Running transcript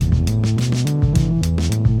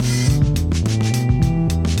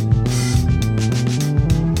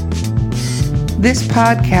This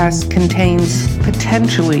podcast contains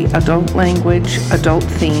potentially adult language, adult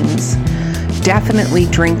themes, definitely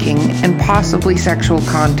drinking, and possibly sexual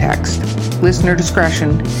context. Listener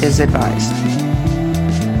discretion is advised.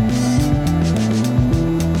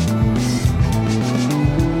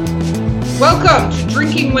 Welcome to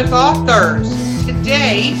Drinking with Authors.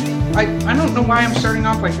 Today, I don't know why I'm starting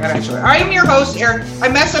off like that, actually. I am your host, Eric. I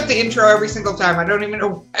mess up the intro every single time. I don't even know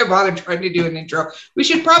why I bother trying to do an intro. We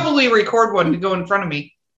should probably record one to go in front of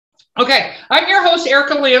me. Okay, I'm your host,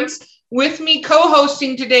 Aprilynne. With me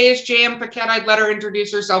co-hosting today is J.M. Paquette. I'd let her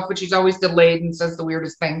introduce herself, but she's always delayed and says the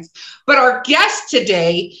weirdest things. But our guest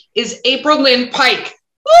today is Aprilynne Pike.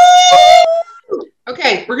 Woo!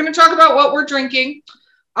 Okay, we're going to talk about what we're drinking.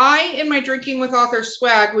 In my Drinking with Authors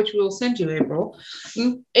swag, which we will send you, April,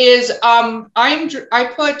 is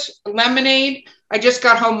I put lemonade. I just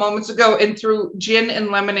got home moments ago and threw gin and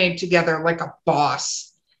lemonade together like a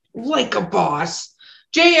boss. Like a boss.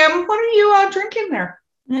 JM, what are you drinking there?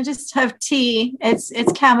 I just have tea. It's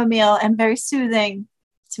chamomile and very soothing.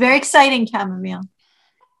 It's very exciting chamomile.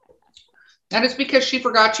 That is because she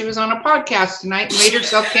forgot she was on a podcast tonight and made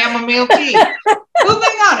herself chamomile tea.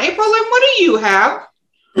 Moving on. Aprilynne, what do you have?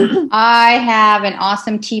 I have an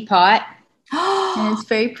awesome teapot, and it's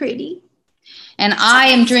very pretty. And I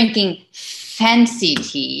am drinking fancy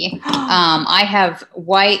tea. I have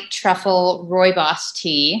white truffle rooibos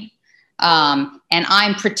tea, and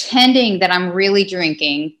I'm pretending that I'm really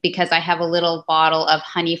drinking because I have a little bottle of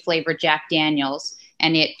honey-flavored Jack Daniels,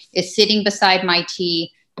 and it is sitting beside my tea,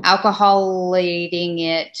 alcoholating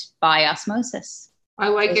it by osmosis. I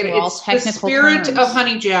like it. It's the spirit of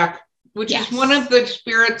honey Jack, which is one of the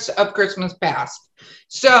spirits of Christmas past.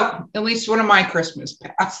 So, at least one of my Christmas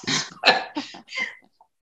pasts.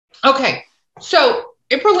 Okay, so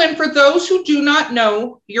Aprilynne, for those who do not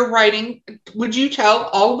know your writing, would you tell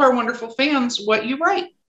all of our wonderful fans what you write?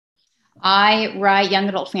 I write young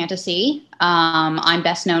adult fantasy. I'm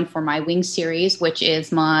best known for my Wings series, which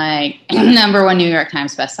is my number one New York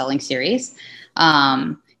Times bestselling series.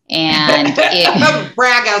 And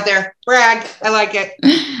brag out there, brag. I like it.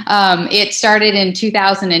 It started in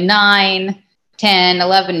 2009, 10,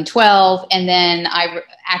 11, 12. And then I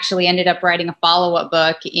actually ended up writing a follow-up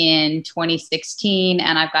book in 2016.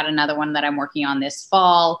 And I've got another one that I'm working on this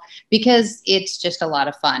fall because it's just a lot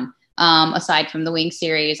of fun. Aside from the Wing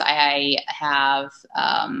series, I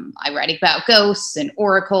write about ghosts and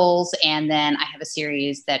oracles. And then I have a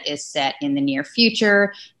series that is set in the near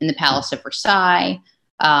future in the Palace of Versailles.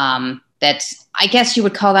 That's, I guess you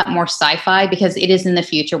would call that more sci-fi because it is in the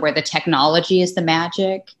future where the technology is the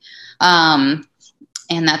magic. And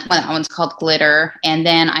that one's called Glitter. And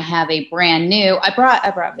then I have a brand new, I brought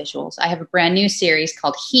visuals. I have a brand new series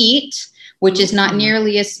called Heat, which is not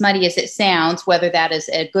nearly as smutty as it sounds. Whether that is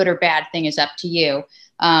a good or bad thing is up to you.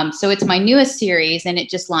 So it's my newest series and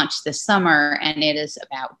it just launched this summer and it is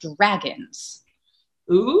about dragons.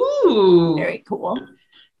 Ooh. Very cool.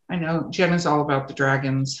 I know Jen is all about the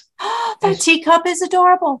dragons. That teacup is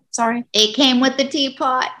adorable. Sorry. It came with the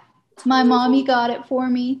teapot. My mommy got it for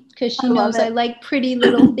me because she knows I like pretty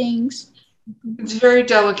little things. It's very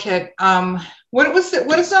delicate. What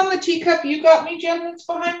is on the teacup you got me, Jen, that's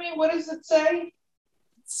behind me? What does it say?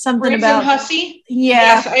 Something Brazen about hussy? Yeah.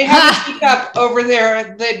 Yes, I have a teacup over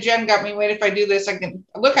there that Jen got me. Wait, if I do this, I can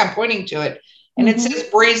look, I'm pointing to it. And it says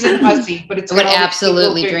Brazen Hussy, but it's I would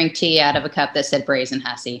absolutely drink tea out of a cup that said Brazen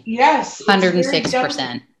Hussy. Yes.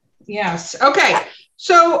 106%. Yes. Okay.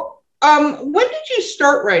 So when did you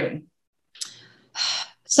start writing?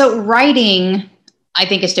 So writing, I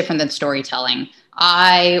think, is different than storytelling.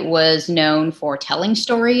 I was known for telling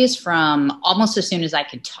stories from almost as soon as I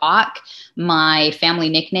could talk. My family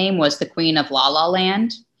nickname was the Queen of La La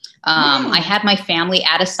Land. I had my family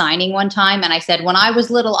at a signing one time and I said, when I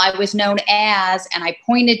was little, I was known as, and I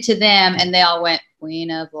pointed to them and they all went,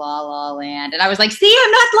 Queen of La La Land. And I was like, see,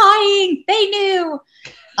 I'm not lying. They knew.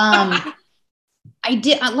 I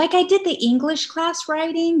did the English class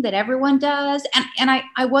writing that everyone does. And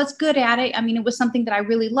I was good at it. I mean, it was something that I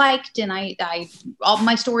really liked. And all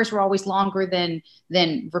my stories were always longer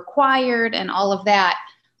than required and all of that.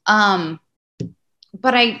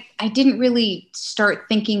 But I didn't really start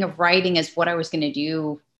thinking of writing as what I was going to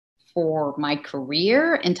do for my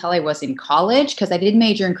career until I was in college, because I did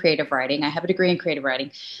major in creative writing. I have a degree in creative writing.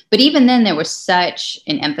 But even then, there was such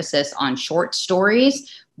an emphasis on short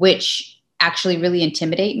stories, which actually really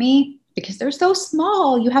intimidate me because they're so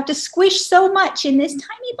small. You have to squish so much in this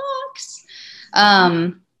tiny box.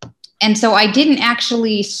 And so I didn't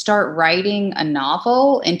actually start writing a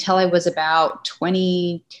novel until I was about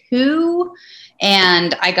 22.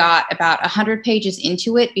 And I got about 100 pages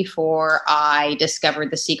into it before I discovered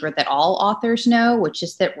the secret that all authors know, which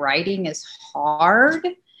is that writing is hard.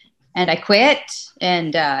 And I quit.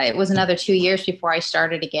 And it was another 2 years before I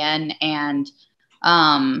started again. And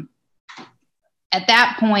at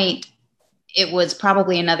that point, it was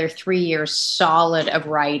probably another 3 years solid of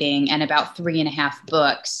writing and about 3.5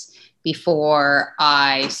 books before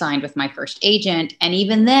I signed with my first agent. And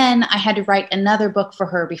even then, I had to write another book for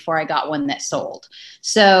her before I got one that sold.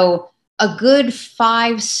 So a good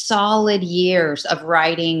 5 solid years of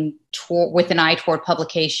writing with an eye toward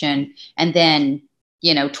publication. And then,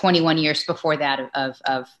 21 years before that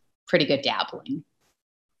of pretty good dabbling.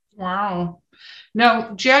 Wow.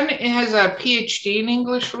 Now, Jen has a PhD in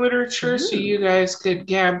English literature, so you guys could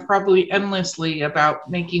gab probably endlessly about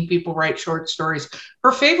making people write short stories.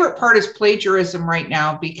 Her favorite part is plagiarism right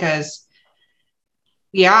now because,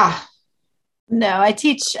 yeah. No, I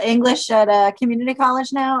teach English at a community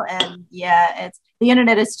college now, and the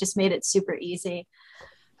internet has just made it super easy.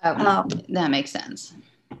 That makes sense.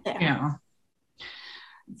 Yeah.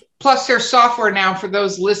 Plus, there's software now for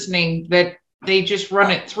those listening that they just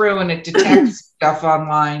run it through and it detects stuff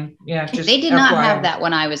online. Yeah, just they did not have that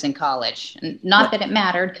when I was in college. Not that it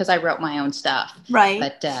mattered because I wrote my own stuff. Right.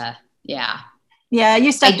 But yeah. Yeah,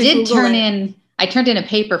 you I did turn in. I turned in a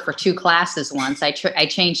paper for 2 classes once. I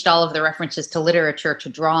changed all of the references to literature to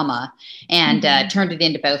drama and turned it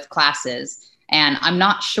into both classes. And I'm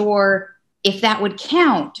not sure if that would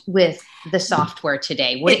count with the software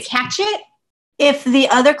today. Would it catch it? If the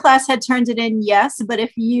other class had turned it in, yes. But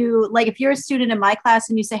if you're a student in my class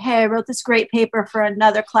and you say, hey, I wrote this great paper for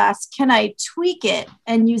another class, can I tweak it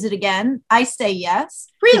and use it again? I say yes.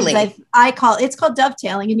 Really? It's called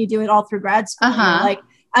dovetailing, and you do it all through grad school. Like,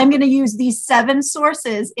 I'm going to use these 7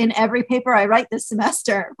 sources in every paper I write this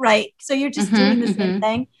semester, right? So you're just doing the same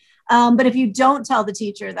thing. But if you don't tell the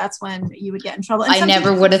teacher, that's when you would get in trouble. And I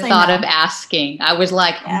never would have thought of asking. I was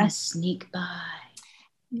like, I'm going to sneak by,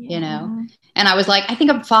 And I was like, I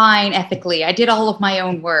think I'm fine ethically. I did all of my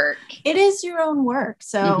own work. It is your own work.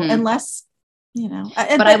 So unless,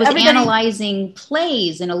 But I was analyzing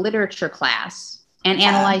plays in a literature class and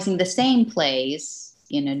analyzing the same plays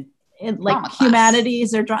in like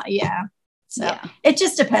humanities or drama. Yeah. So it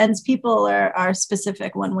just depends. People are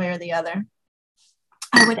specific one way or the other.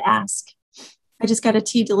 I would ask. I just got a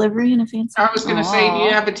tea delivery in a fancy. I was going to say, do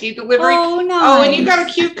you have a tea delivery? Oh, nice. Oh, and you got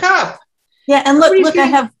a cute cup. Yeah. And look, I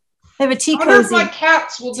have a tea cozy. I wonder if my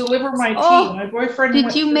cats will deliver my tea. My boyfriend.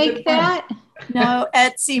 Did you make that? No,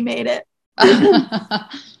 Etsy made it.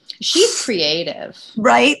 She's creative.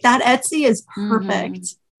 Right? That Etsy is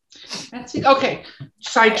perfect. Etsy. Okay.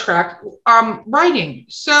 Sidetrack. Writing.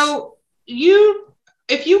 So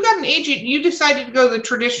if you got an agent, you decided to go the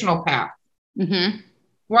traditional path.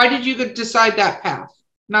 Why did you decide that path?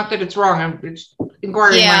 Not that it's wrong. I'm just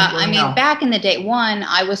inquiring. Yeah, I mean, back in the day,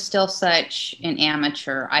 I was still such an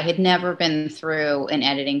amateur. I had never been through an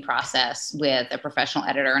editing process with a professional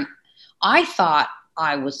editor. And I thought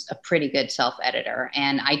I was a pretty good self-editor.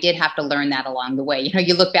 And I did have to learn that along the way.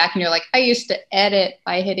 You look back and you're like, I used to edit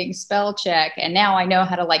by hitting spell check. And now I know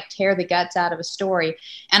how to tear the guts out of a story.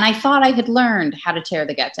 And I thought I had learned how to tear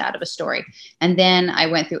the guts out of a story. And then I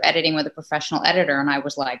went through editing with a professional editor and I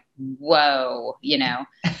was like, whoa,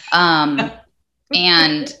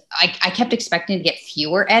 and I kept expecting to get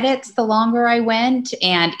fewer edits the longer I went.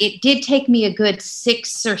 And it did take me a good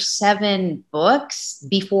 6 or 7 books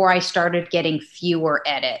before I started getting fewer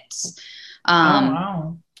edits.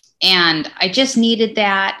 Wow. And I just needed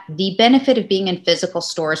that. The benefit of being in physical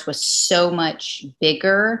stores was so much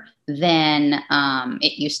bigger than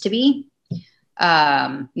it used to be.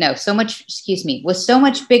 Was so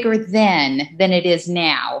much bigger then than it is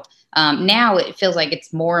now. Now it feels like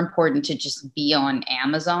it's more important to just be on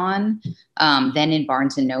Amazon than in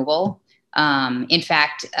Barnes and Noble. In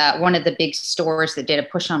fact, one of the big stores that did a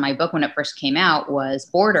push on my book when it first came out was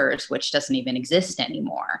Borders, which doesn't even exist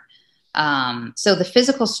anymore. So the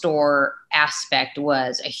physical store aspect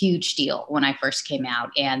was a huge deal when I first came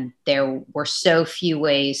out, and there were so few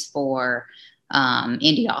ways for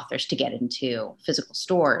indie authors to get into physical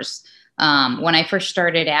stores. When I first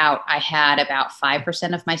started out, I had about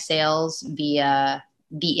 5% of my sales via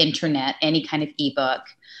the internet, any kind of ebook,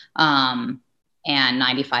 and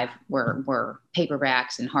 95 were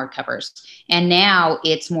paperbacks and hardcovers. And now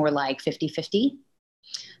it's more like 50-50.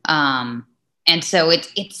 And so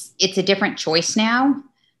it's a different choice now.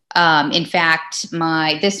 In fact,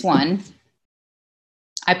 this one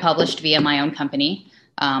I published via my own company.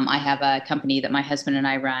 I have a company that my husband and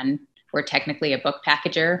I run. we're technically a book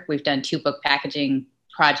packager. We've done 2 book packaging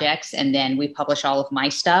projects, and then we publish all of my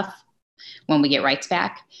stuff when we get rights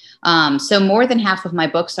back. So more than half of my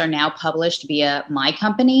books are now published via my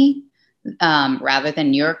company rather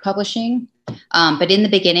than New York Publishing. But in the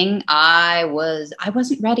beginning, I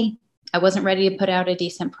wasn't ready. I wasn't ready to put out a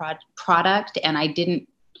decent product, and I didn't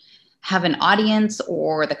have an audience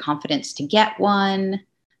or the confidence to get one.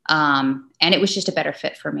 And it was just a better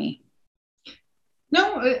fit for me.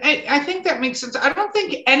 No, I think that makes sense. I don't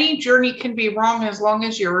think any journey can be wrong as long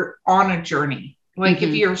as you're on a journey. Like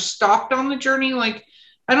if you're stopped on the journey, like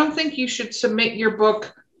I don't think you should submit your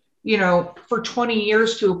book, for 20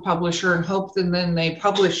 years to a publisher and hope that then they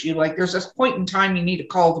publish you. Like there's this point in time you need to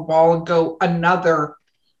call the ball and go another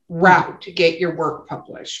route to get your work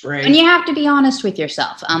published, right? And you have to be honest with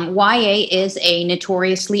yourself. YA is a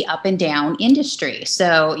notoriously up and down industry.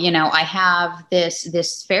 So, I have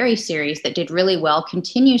this fairy series that did really well,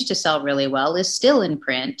 continues to sell really well, is still in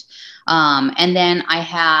print. And then I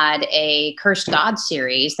had a Cursed God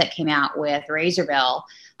series that came out with Razorbell.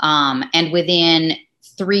 And within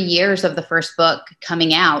 3 years of the first book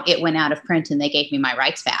coming out, it went out of print and they gave me my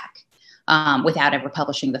rights back. Without ever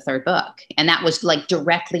publishing the 3rd book. And that was like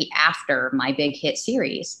directly after my big hit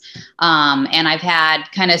series. And I've had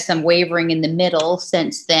kind of some wavering in the middle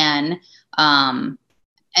since then. And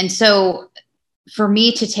so for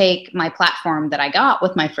me to take my platform that I got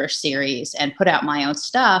with my first series and put out my own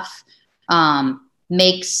stuff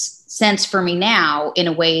makes sense for me now in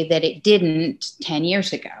a way that it didn't 10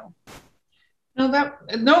 years ago.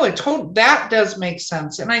 That does make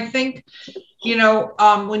sense. And I think,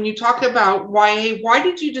 when you talk about YA, why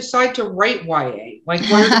did you decide to write YA? Like,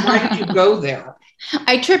 why did you go there?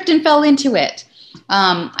 I tripped and fell into it.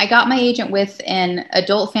 I got my agent with an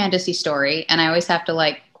adult fantasy story, and I always have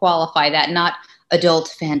to qualify that, not adult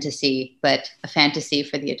fantasy, but a fantasy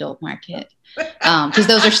for the adult market. Because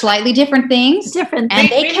those are slightly different things. And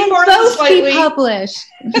they can both be published.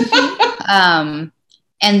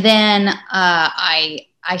 And then I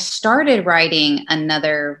started writing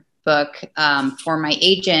another book for my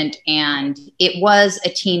agent, and it was a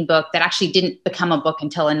teen book that actually didn't become a book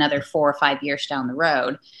until another 4 or 5 years down the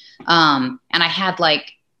road. And I had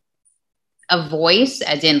a voice,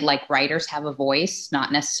 as in writers have a voice,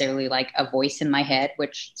 not necessarily a voice in my head,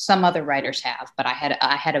 which some other writers have, but I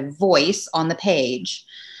had a voice on the page,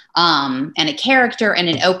 and a character and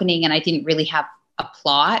an opening, and I didn't really have a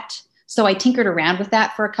plot. So I tinkered around with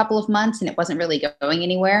that for a couple of months, and it wasn't really going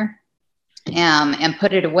anywhere. And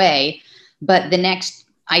put it away. But the next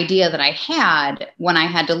idea that I had, when I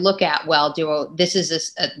had to look at, this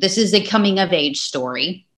is a coming of age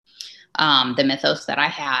story, the mythos that I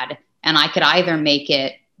had, and I could either make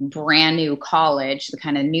it brand new college, the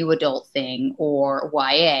kind of new adult thing, or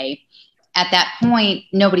YA. At that point,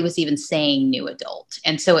 nobody was even saying new adult,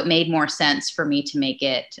 and so it made more sense for me to make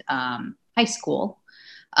it high school.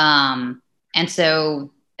 And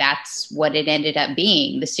so that's what it ended up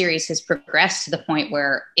being. The series has progressed to the point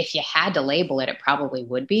where if you had to label it, it probably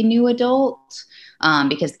would be new adult,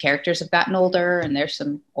 because the characters have gotten older, and there's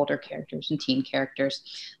some older characters and teen characters.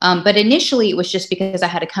 But initially it was just because I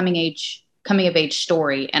had a coming of age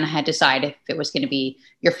story, and I had decided if it was going to be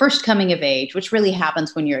your first coming of age, which really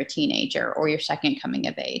happens when you're a teenager, or your second coming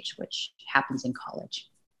of age, which happens in college.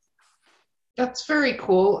 That's very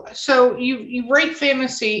cool. So you write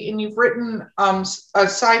fantasy, and you've written a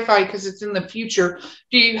sci-fi because it's in the future.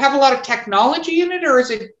 Do you have a lot of technology in it, or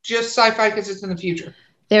is it just sci-fi because it's in the future?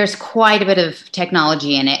 There's quite a bit of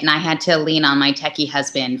technology in it, and I had to lean on my techie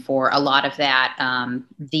husband for a lot of that.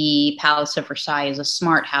 The Palace of Versailles is a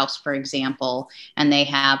smart house, for example, and they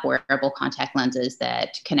have wearable contact lenses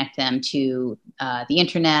that connect them to the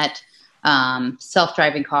internet,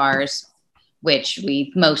 self-driving cars, which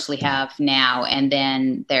we mostly have now. And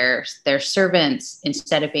then their servants,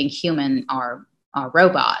 instead of being human, are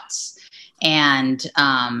robots. And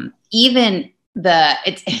even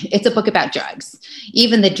it's a book about drugs.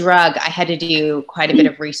 Even the drug, I had to do quite a bit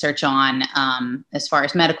of research on as far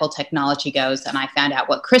as medical technology goes. And I found out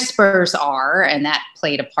what CRISPRs are, and that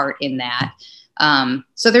played a part in that.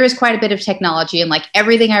 So there is quite a bit of technology, and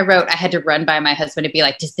everything I wrote, I had to run by my husband and be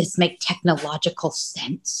like, does this make technological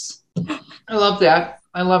sense? I love that.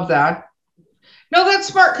 No, that's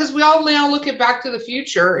smart, because we all now look at Back to the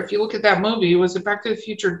Future. If you look at that movie, was it Back to the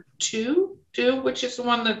Future 2, which is the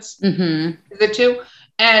one that's the 2?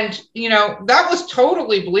 And, that was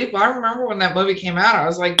totally believable. I remember when that movie came out, I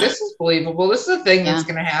was like, this is believable. This is a thing that's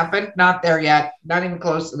going to happen. Not there yet. Not even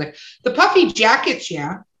close to there. The puffy jackets,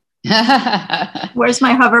 yeah. Where's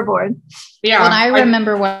my hoverboard? Yeah. Well, I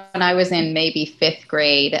remember when I was in maybe 5th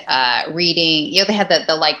grade, reading, they had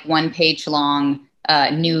the like 1-page long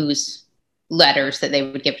news letters that they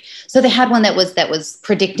would give. So they had one that was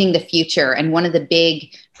predicting the future. And one of the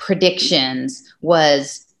big predictions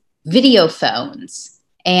was video phones.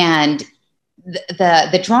 And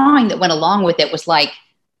the drawing that went along with it was like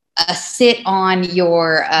a sit on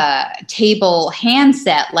your table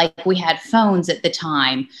handset, like we had phones at the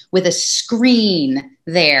time, with a screen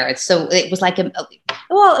there. So it was like it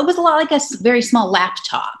was a lot like a very small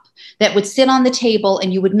laptop that would sit on the table,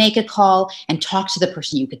 and you would make a call and talk to the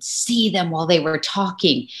person. You could see them while they were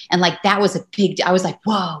talking. And like, that was I was like,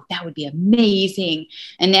 whoa, that would be amazing.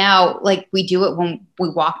 And now like we do it when we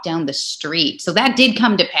walk down the street. So that did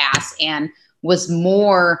come to pass and was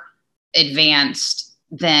more advanced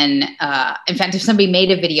than, in fact, if somebody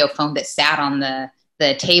made a video phone that sat on the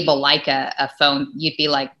table like a phone, you'd be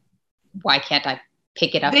like, why can't I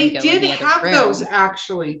pick it up? They did have those,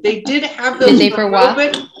 actually. They did have those. Did they for a while?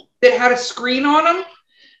 That had a screen on them.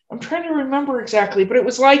 I'm trying to remember exactly, but it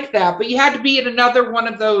was like that. But you had to be in another one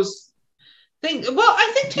of those things. Well,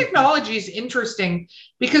 I think technology is interesting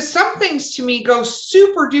because some things to me go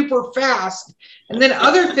super duper fast. And then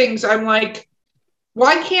other things I'm like,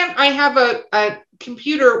 why can't I have a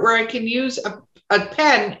computer where I can use a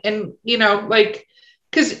pen and, like,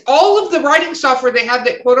 because all of the writing software they have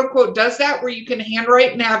that quote unquote does that, where you can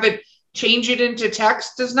handwrite and have it change it into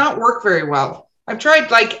text, does not work very well. I've tried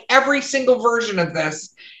like every single version of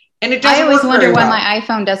this, and it doesn't. I always work wonder very why well. my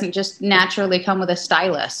iPhone doesn't just naturally come with a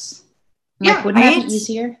stylus. Yeah, wouldn't that be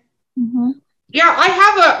easier? Mm-hmm. Yeah, I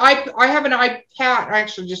have an iPad. I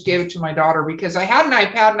actually just gave it to my daughter because I had an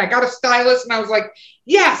iPad and I got a stylus, and I was like,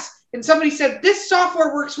 yes. And somebody said, this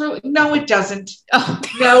software works really. No, it doesn't. Oh.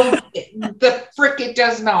 No, the frick, it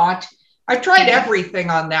does not. I've tried everything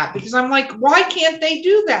on that because I'm like, why can't they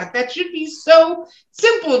do that? That should be so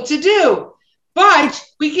simple to do. But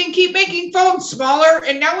we can keep making phones smaller,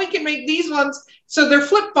 and now we can make these ones so they're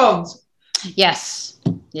flip phones. Yes.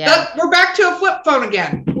 Yeah. We're back to a flip phone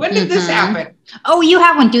again. When did this happen? Oh, you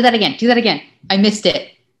have one. Do that again. I missed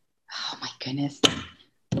it. Oh my goodness.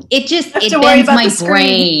 It bends my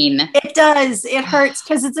brain. It does. It hurts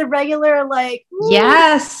because it's a regular like.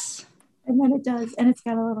 Yes. And then it does, and it's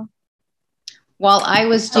got a little. While I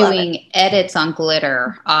was doing edits on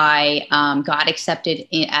Glitter, I got accepted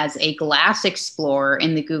as a Glass Explorer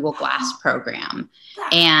in the Google Glass program.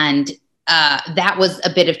 And that was a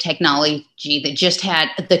bit of technology that just had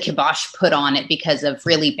the kibosh put on it because of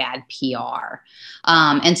really bad PR.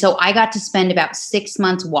 And so I got to spend about 6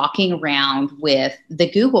 months walking around with the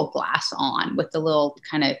Google Glass on, with the little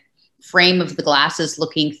kind of frame of the glasses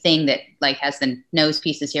looking thing that like has the nose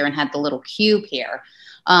pieces here and had the little cube here.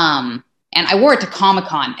 And I wore it to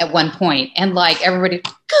Comic-Con at one point, and like everybody,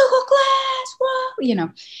 Google Glass, whoa,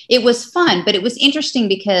 it was fun, but it was interesting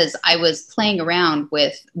because I was playing around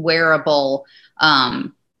with wearable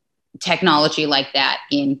technology like that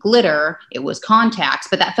in Glitter. It was contacts,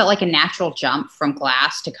 but that felt like a natural jump from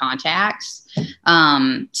glass to contacts.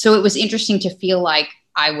 So it was interesting to feel like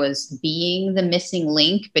I was being the missing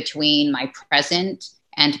link between my present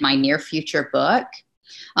and my near future book.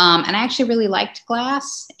 And I actually really liked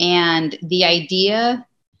glass, and the idea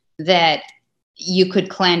that you could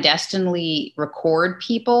clandestinely record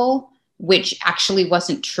people, which actually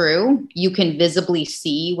wasn't true. You can visibly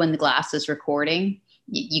see when the glass is recording.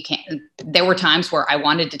 You can't. There were times where I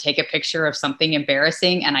wanted to take a picture of something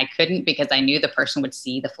embarrassing and I couldn't because I knew the person would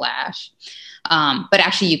see the flash. But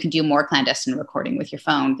actually you can do more clandestine recording with your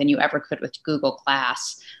phone than you ever could with Google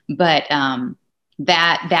Glass. But,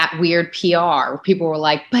 that weird PR where people were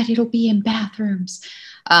like, but it'll be in bathrooms,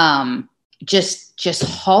 just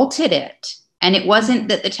halted it. And it wasn't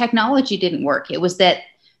that the technology didn't work. It was that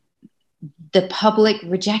the public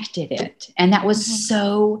rejected it. And that was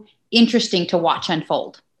so interesting to watch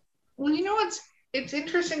unfold. Well, it's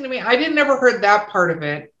interesting to me. I didn't ever heard that part of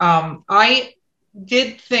it. I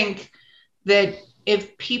did think that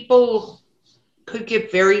if people could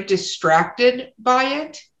get very distracted by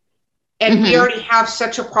it, and we already have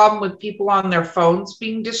such a problem with people on their phones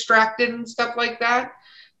being distracted and stuff like that.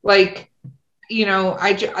 Like,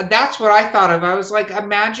 that's what I thought of. I was like,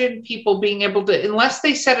 imagine people being able to, unless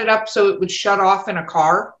they set it up so it would shut off in a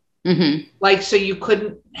car, like, so you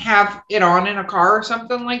couldn't have it on in a car or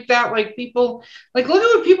something like that. Like people, like, look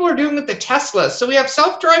at what people are doing with the Teslas. So we have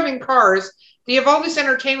self-driving cars. You have all this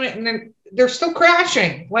entertainment, and then they're still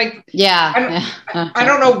crashing. Like, I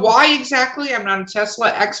don't know why exactly. I'm not a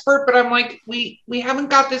Tesla expert, but I'm like, we haven't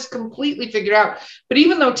got this completely figured out. But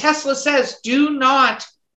even though Tesla says, do not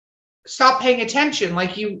stop paying attention.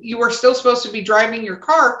 Like you are still supposed to be driving your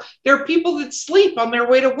car. There are people that sleep on their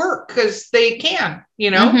way to work because they can,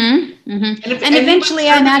 Mm-hmm, mm-hmm. And eventually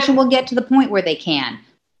I imagine we'll get to the point where they can,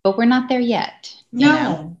 but we're not there yet.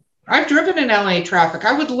 No, I've driven in LA traffic.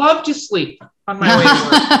 I would love to sleep on my way to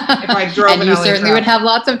work if I drove and in you LA certainly traffic. Would have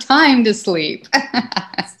lots of time to sleep.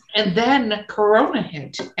 And then Corona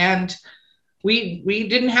hit, and we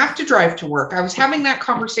didn't have to drive to work. I was having that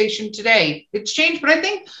conversation today. It's changed, but I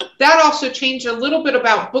think that also changed a little bit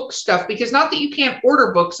about book stuff, because not that you can't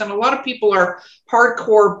order books, and a lot of people are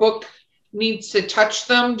hardcore book needs to touch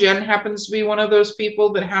them. Jen happens to be one of those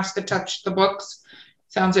people that has to touch the books.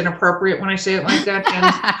 Sounds inappropriate when I say it like that.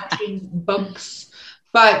 Jen's touching books.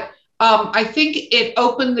 But I think it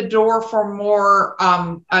opened the door for more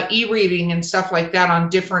e-reading and stuff like that on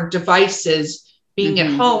different devices, being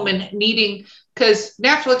at home and needing, because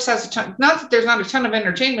Netflix has a ton, not that there's not a ton of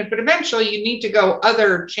entertainment, but eventually you need to go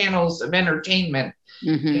other channels of entertainment,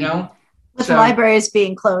 With libraries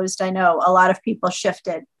being closed, I know a lot of people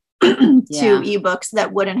shifted to ebooks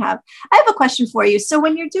that wouldn't have. I have a question for you. So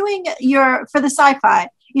when you're doing for the sci-fi,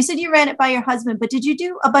 you said you ran it by your husband, but did you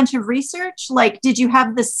do a bunch of research? Like, did you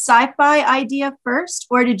have the sci-fi idea first,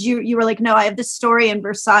 or did you were like, no, I have this story in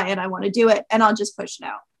Versailles and I want to do it and I'll just push it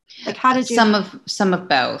out? Like, how did you? Some of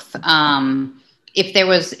both. If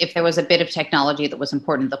there was a bit of technology that was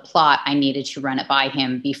important to the plot, I needed to run it by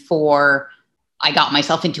him before I got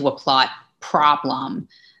myself into a plot problem.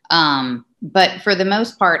 But for the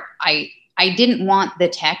most part, I didn't want the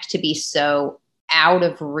tech to be so out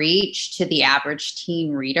of reach to the average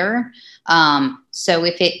teen reader. So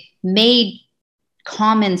if it made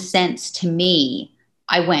common sense to me,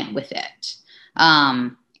 I went with it.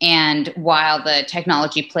 And while the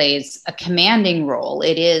technology plays a commanding role,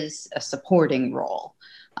 it is a supporting role.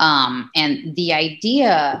 And the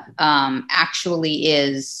idea actually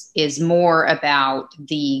is more about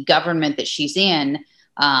the government that she's in.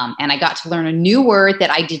 And I got to learn a new word that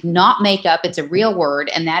I did not make up. It's a real word,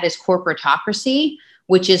 and that is corporatocracy,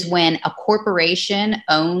 which is when a corporation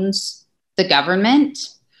owns the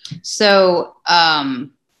government. So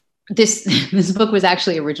this book was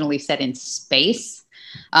actually originally set in space,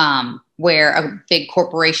 where a big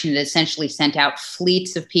corporation had essentially sent out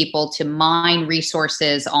fleets of people to mine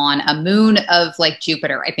resources on a moon of like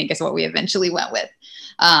Jupiter, I think is what we eventually went with,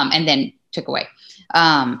 and then took away.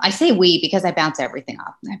 I say we because I bounce everything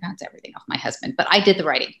off. I bounce everything off my husband, but I did the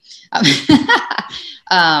writing.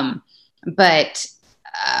 But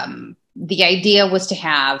the idea was to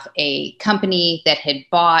have a company that had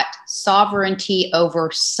bought sovereignty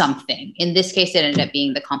over something. In this case, it ended up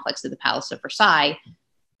being the complex of the Palace of Versailles.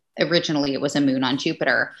 Originally, it was a moon on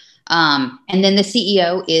Jupiter. And then the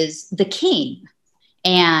CEO is the king.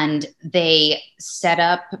 And they set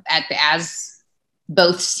up, as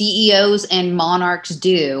both CEOs and monarchs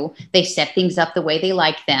do, they set things up the way they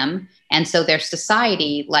like them. And so their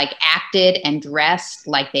society acted and dressed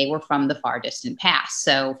like they were from the far distant past.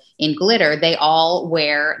 So in Glitter, they all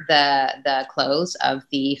wear the clothes of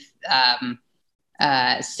the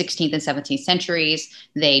 16th and 17th centuries.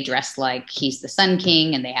 They dress like he's the Sun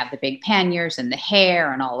King, and they have the big panniers and the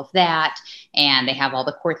hair and all of that. And they have all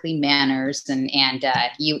the courtly manners, and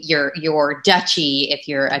your duchy, if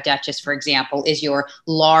you're a duchess, for example, is your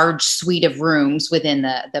large suite of rooms within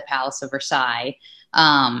the Palace of Versailles.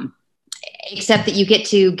 Except that you get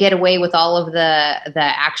to get away with all of the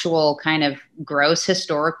actual kind of gross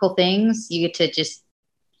historical things. You get to just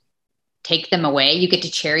take them away. You get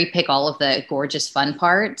to cherry pick all of the gorgeous fun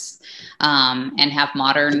parts, and have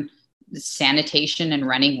modern sanitation and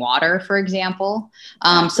running water, for example.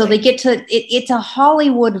 So they get to, it's a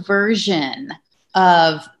Hollywood version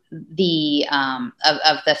of the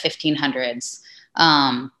 1500s,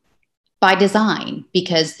 by design,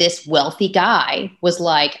 because this wealthy guy was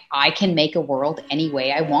like, I can make a world any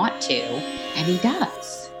way I want to. And he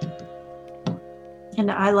does.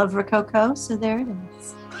 And I love Rococo, so there it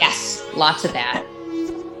is. Yes, lots of that.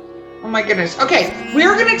 Oh my goodness. Okay,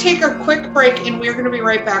 we're going to take a quick break, and we're going to be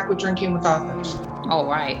right back with Drinking with Authors. All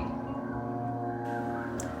right.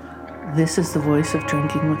 This is the voice of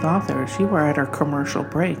Drinking with Authors. You are at our commercial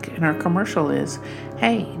break, and our commercial is,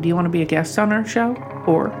 hey, do you want to be a guest on our show?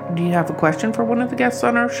 Or do you have a question for one of the guests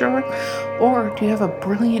on our show? Or do you have a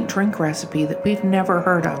brilliant drink recipe that we've never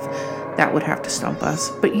heard of? That would have to stump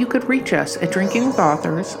us. But you could reach us at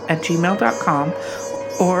drinkingwithauthors@gmail.com,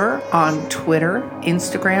 or on Twitter,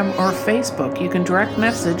 Instagram, or Facebook. You can direct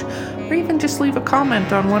message, or even just leave a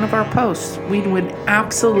comment on one of our posts. We would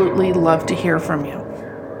absolutely love to hear from you.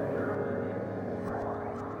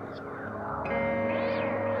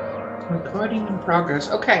 Recording in progress.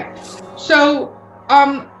 Okay, so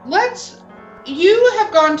You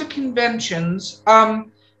have gone to conventions.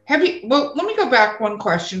 Well, let me go back one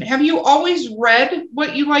question. Have you always read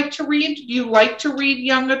what you like to read? Do you like to read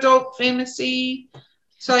young adult fantasy,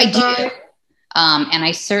 sci-fi? I do. And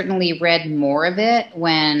I certainly read more of it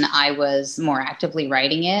when I was more actively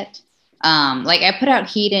writing it. Like I put out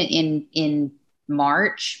Heat in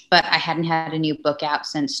March, but I hadn't had a new book out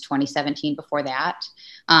since 2017 before that.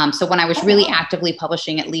 So when I was really actively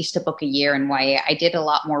publishing at least a book a year in YA, I did a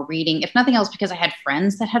lot more reading, if nothing else, because I had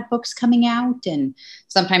friends that had books coming out. And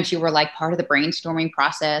sometimes you were like part of the brainstorming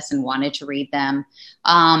process and wanted to read them.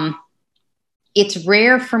 It's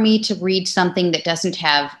rare for me to read something that doesn't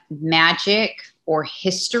have magic or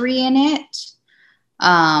history in it.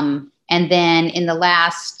 And then in the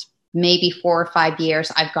last maybe 4 or 5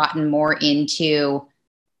 years, I've gotten more into,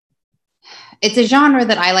 it's a genre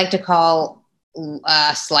that I like to call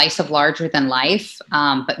a slice of larger than life.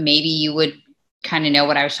 But maybe you would kind of know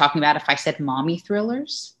what I was talking about if I said mommy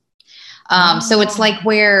thrillers. So it's like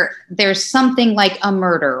where there's something like a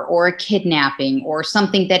murder or a kidnapping or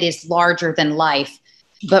something that is larger than life,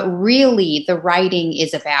 but really the writing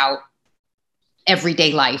is about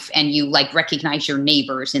everyday life and you like recognize your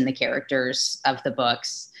neighbors in the characters of the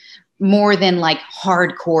books more than like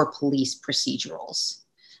hardcore police procedurals.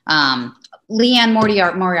 Leanne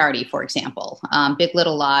Moriarty, for example, Big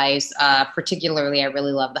Little Lies, particularly I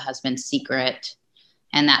really love The Husband's Secret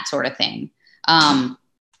and that sort of thing.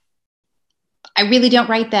 I really don't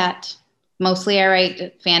write that. Mostly I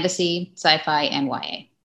write fantasy, sci-fi, and YA.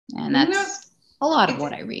 And that's a lot of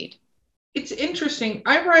what I read. It's interesting.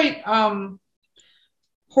 I write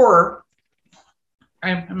horror.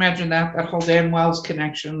 I imagine that whole Dan Wells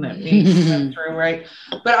connection that we went through, right?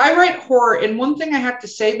 But I write horror. And one thing I have to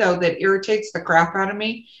say, though, that irritates the crap out of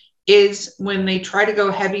me is when they try to go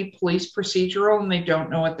heavy police procedural and they don't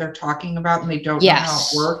know what they're talking about and they don't know how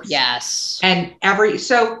it works. Yes. And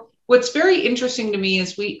so what's very interesting to me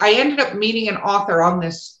is I ended up meeting an author on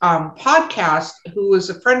this podcast who was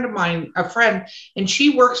a friend of mine, and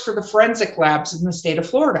she works for the forensic labs in the state of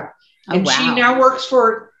Florida. And she now works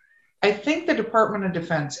for, I think, the Department of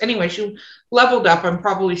Defense. Anyway, she leveled up. I'm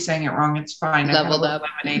probably saying it wrong. It's fine. Leveled up.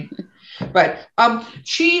 But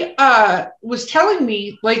she was telling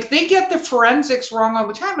me, like, they get the forensics wrong all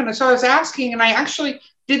the time. And so I was asking, and I actually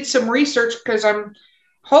did some research because I'm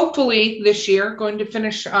hopefully this year going to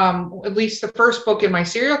finish at least the first book in my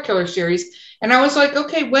serial killer series. And I was like,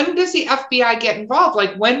 okay, when does the FBI get involved?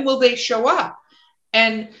 Like, when will they show up?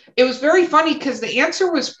 And it was very funny because the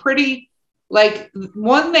answer was pretty, like,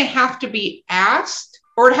 one, they have to be asked,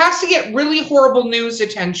 or it has to get really horrible news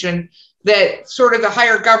attention that sort of the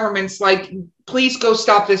higher government's like, please go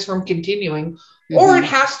stop this from continuing, or it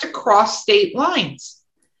has to cross state lines.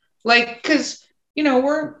 Like, because,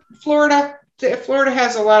 we're Florida. Florida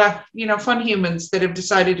has a lot of, fun humans that have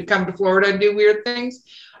decided to come to Florida and do weird things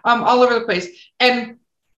all over the place. And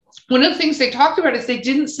one of the things they talked about is they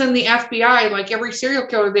didn't send the FBI, like every serial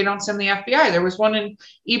killer, they don't send the FBI. There was one in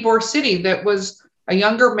Ybor City that was a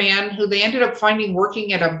younger man who they ended up finding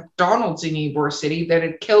working at a McDonald's in Ybor City that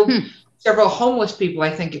had killed several homeless people,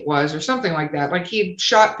 I think it was, or something like that. Like he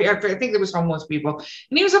shot, I think there was homeless people.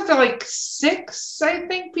 And he was up to like 6, I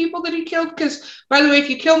think, people that he killed. Because, by the way, if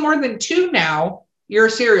you kill more than 2 now, you're a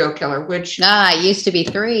serial killer, which... it used to be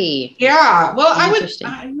 3. Yeah. Well, I would...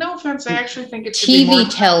 no offense, I actually think it should be more.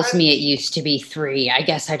 TV tells me it used to be 3. I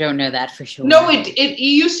guess I don't know that for sure. No, it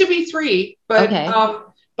used to be 3. But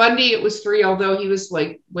Bundy, it was 3, although he was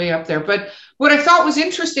like way up there. But what I thought was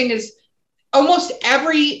interesting is almost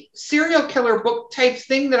every serial killer book type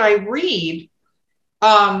thing that I read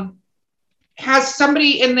has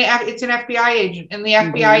somebody it's an FBI agent, and the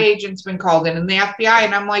FBI agent's been called in, and the FBI,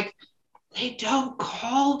 and I'm like, they don't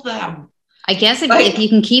call them. I guess if you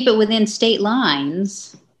can keep it within state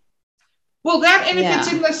lines. Well, that, and if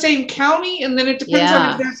it's in the same county, and then it depends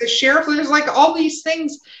on if there's a sheriff, there's like all these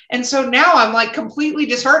things. And so now I'm like completely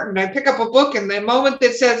disheartened. I pick up a book, and the moment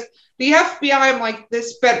that says the FBI, I'm like,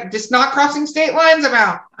 this better, just not crossing state lines. I'm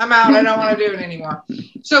out. I don't want to do it anymore.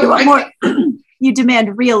 So you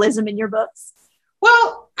demand realism in your books.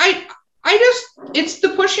 Well, it's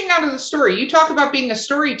the pushing out of the story. You talk about being a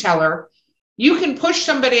storyteller. You can push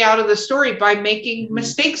somebody out of the story by making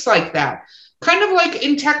mistakes like that. Kind of like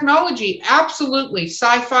in technology, absolutely.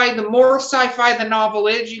 Sci-fi, the more sci-fi the novel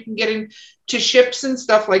is, you can get into ships and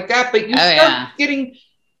stuff like that. But you start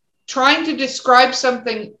trying to describe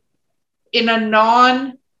something in a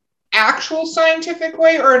non-actual scientific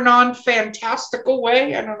way or a non-fantastical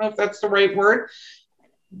way. I don't know if that's the right word.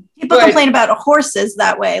 People complain about horses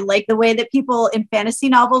that way, like the way that people in fantasy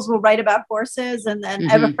novels will write about horses. And then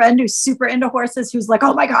I have a friend who's super into horses who's like,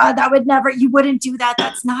 oh my God, you wouldn't do that.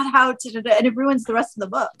 That's not how to, and it ruins the rest of the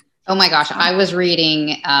book. Oh my gosh. I was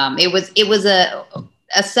reading, it was a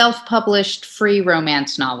self-published free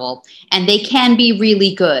romance novel, and they can be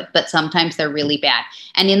really good, but sometimes they're really bad.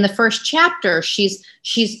 And in the first chapter, she's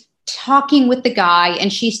talking with the guy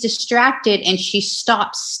and she's distracted and she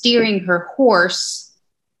stops steering her horse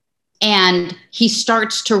and he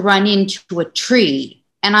starts to run into a tree.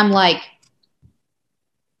 And I'm like,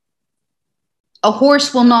 a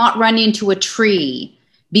horse will not run into a tree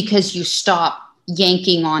because you stop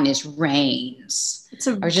yanking on his reins.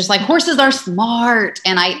 I was just like, horses are smart.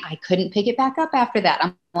 And I couldn't pick it back up after that.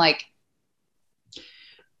 I'm like,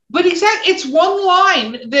 but exactly, it's one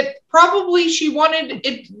line that probably she wanted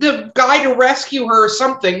the guy to rescue her or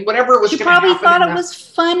something, whatever it was. She probably thought it was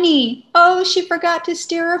funny. Oh, she forgot to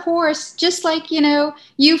steer a horse. Just like,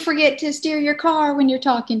 you forget to steer your car when you're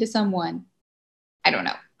talking to someone. I don't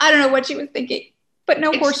know what she was thinking, but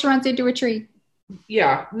no horse runs into a tree.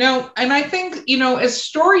 Yeah, no. And I think, as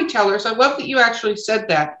storytellers, I love that you actually said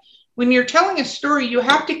that. When you're telling a story, you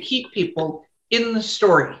have to keep people in the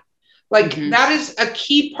story. Like that is a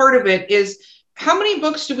key part of it. Is how many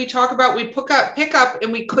books do we talk about? We pick up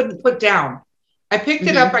and we couldn't put down. I picked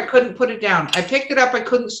it up. I couldn't put it down. I picked it up. I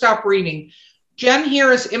couldn't stop reading. Jen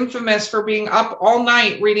here is infamous for being up all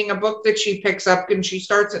night reading a book that she picks up and she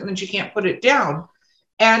starts it and then she can't put it down.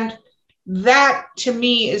 And that to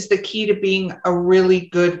me is the key to being a really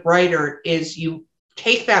good writer, is you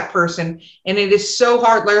take that person, and it is so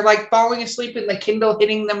hard. They're like falling asleep in the Kindle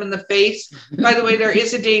hitting them in the face. By the way, there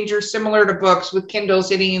is a danger similar to books with Kindles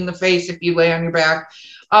hitting in the face if you lay on your back.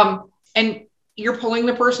 And you're pulling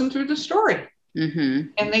the person through the story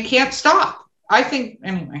and they can't stop. I think,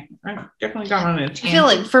 anyway, I definitely got on a tangent. I feel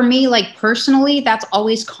like for me, like personally, that's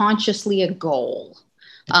always consciously a goal.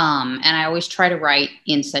 And I always try to write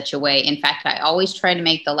in such a way. In fact, I always try to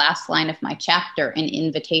make the last line of my chapter an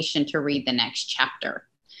invitation to read the next chapter.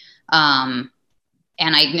 And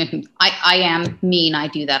I am mean. I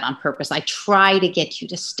do that on purpose. I try to get you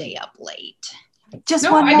to stay up late. Just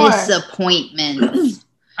one more. Disappointment.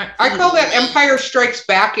 I call that Empire Strikes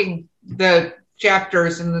Backing the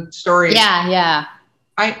chapters in the story. Yeah.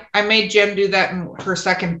 I made Jen do that in her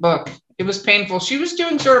second book. It was painful. She was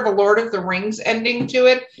doing sort of a Lord of the Rings ending to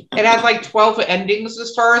it. It had like 12 endings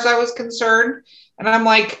as far as I was concerned. And I'm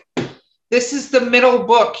like, this is the middle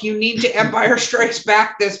book. You need to Empire Strikes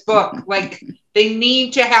Back this book. Like, they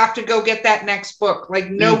need to have to go get that next book.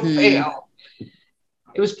 Like, no fail.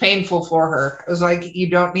 It was painful for her. It was like, you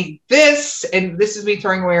don't need this. And this is me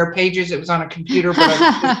throwing away her pages. It was on a computer, but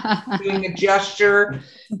I was doing a gesture.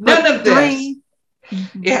 None of this.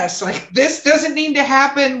 Yes, like this doesn't need to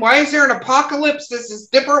happen. Why is there an apocalypse? This is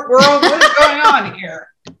a different world. What is going on here?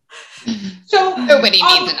 So nobody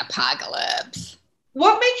needs an apocalypse.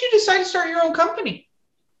 What made you decide to start your own company?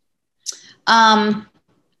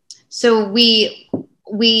 So we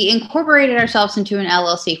incorporated ourselves into an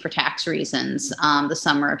LLC for tax reasons the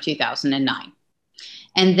summer of 2009.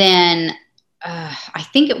 And then I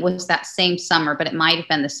think it was that same summer, but it might have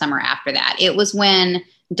been the summer after that. It was when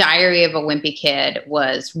Diary of a Wimpy Kid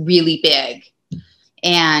was really big.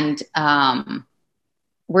 And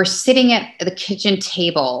we're sitting at the kitchen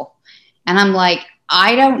table and I'm like,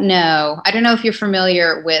 I don't know if you're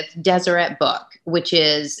familiar with Deseret Book, which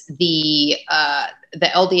is the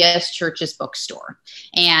LDS Church's bookstore.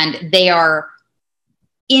 And they are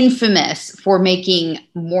infamous for making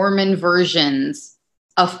Mormon versions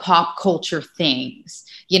of pop culture things.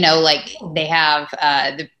 Like they have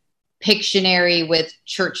the Pictionary with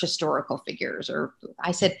church historical figures, or I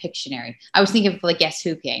said Pictionary. I was thinking of like Guess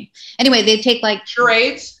Who game. Anyway, they take like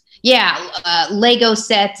charades. Yeah. Lego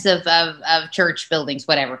sets of church buildings,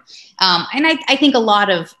 whatever. And I think a lot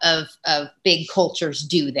of big cultures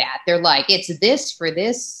do that. They're like, it's this for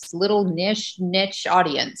this little niche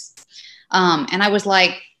audience. And I was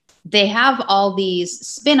like, they have all these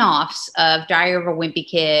spin-offs of Diary of a Wimpy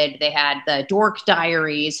Kid. They had the Dork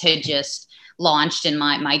Diaries had just launched, and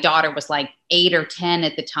my daughter was like 8 or 10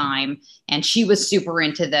 at the time, and she was super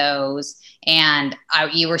into those. And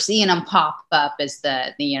you were seeing them pop up as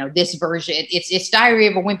the this version. It's Diary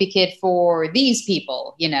of a Wimpy Kid for these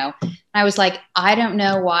people, And I was like, I don't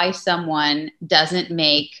know why someone doesn't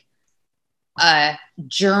make a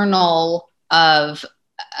journal of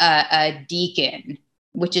a deacon,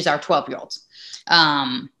 which is our 12-year-olds,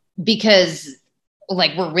 because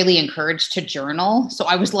like we're really encouraged to journal. So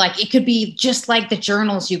I was like, it could be just like the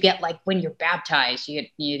journals you get like when you're baptized. You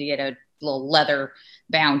get a little leather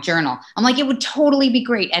bound journal. I'm like, it would totally be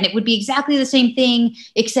great. And it would be exactly the same thing,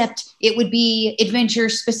 except it would be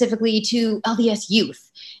adventures specifically to LDS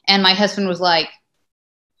youth. And my husband was like,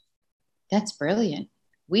 that's brilliant.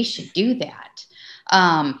 We should do that.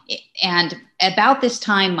 And about this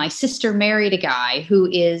time, my sister married a guy who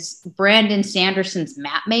is Brandon Sanderson's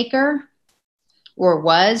map maker, or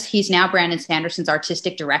was. He's now Brandon Sanderson's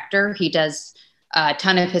artistic director. He does a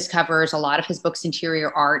ton of his covers, a lot of his books,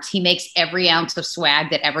 interior arts. He makes every ounce of swag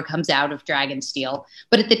that ever comes out of Dragonsteel.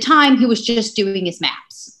 But at the time, he was just doing his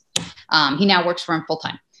maps. He now works for him full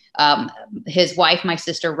time. His wife, my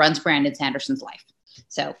sister, runs Brandon Sanderson's life.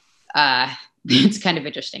 So it's kind of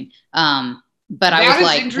interesting. But I was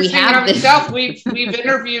like, we have this. We've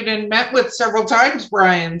interviewed and met with several times,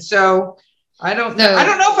 Brian. So I don't know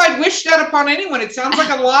if I'd wish that upon anyone. It sounds like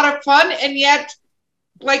a lot of fun, and yet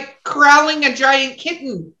like corralling a giant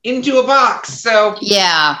kitten into a box. So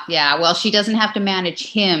yeah. Well, she doesn't have to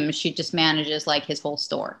manage him. She just manages like his whole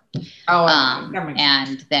store.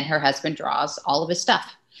 And then her husband draws all of his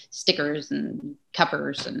stuff, stickers and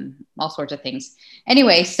covers and all sorts of things.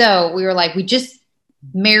 Anyway, so we were like, we just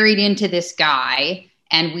married into this guy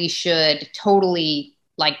and we should totally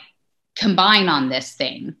like combine on this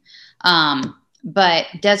thing. But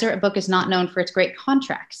Deseret Book is not known for its great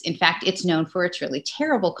contracts. In fact, it's known for its really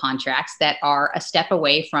terrible contracts that are a step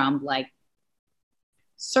away from like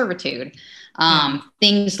servitude.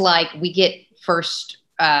 Things like we get first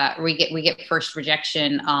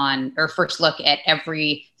rejection on, or first look at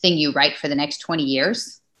everything you write for the next 20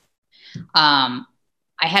 years.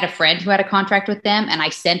 I had a friend who had a contract with them, and I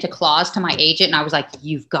sent a clause to my agent and I was like,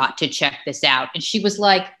 you've got to check this out. And she was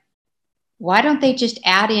like, why don't they just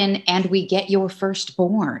add in, and we get your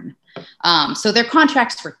firstborn? So their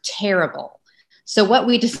contracts were terrible. So what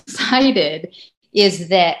we decided is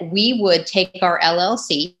that we would take our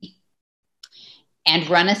LLC and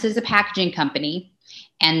run us as a packaging company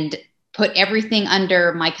and put everything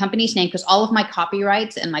under my company's name, because all of my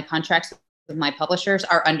copyrights and my contracts with my publishers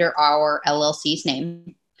are under our LLC's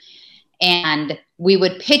name. And we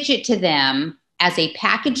would pitch it to them as a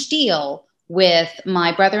package deal with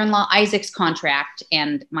my brother-in-law Isaac's contract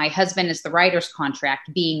and my husband is the writer's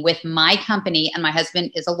contract being with my company, and my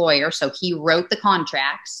husband is a lawyer, so he wrote the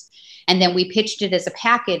contracts. And then we pitched it as a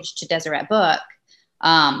package to Deseret Book,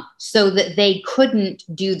 so that they couldn't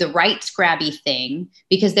do the rights grabby thing,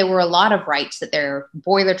 because there were a lot of rights that their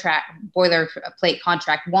boilerplate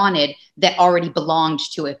contract wanted that already belonged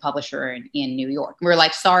to a publisher in New York. We were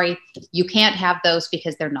like, sorry, you can't have those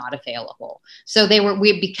because they're not available. So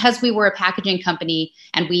because we were a packaging company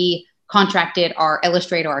and we contracted our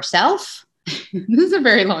illustrator ourselves. This is a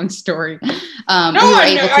very long story. We were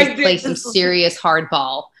able to play some serious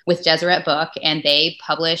hardball with Deseret Book, and they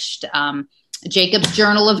published Jacob's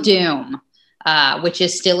Journal of Doom, which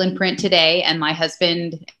is still in print today. And my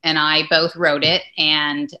husband and I both wrote it,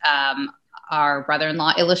 and our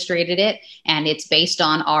brother-in-law illustrated it. And it's based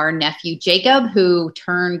on our nephew, Jacob, who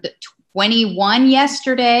turned 21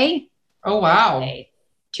 yesterday. Oh, wow.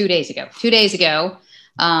 2 days ago.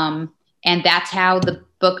 And that's how the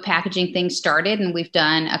book packaging thing started. And we've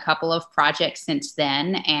done a couple of projects since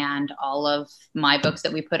then. And all of my books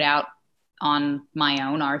that we put out on my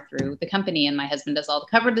own are through the company, and my husband does all the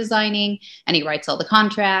cover designing and he writes all the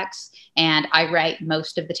contracts, and I write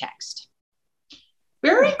most of the text.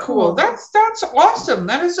 Very cool. That's awesome.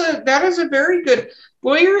 That is a very good.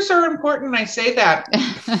 Lawyers are important. I say that.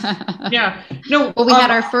 Yeah. No. Well, we had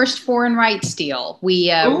our first foreign rights deal.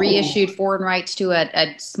 We reissued foreign rights to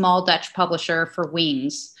a small Dutch publisher for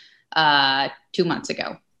Wings 2 months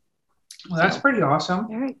ago. Well, that's pretty awesome.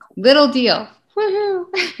 Very cool. Little deal. Woohoo.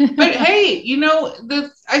 But hey,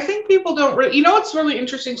 I think people don't really, it's really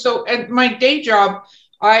interesting. So at my day job,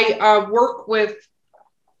 I work with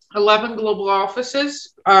 11 global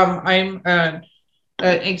offices. I'm an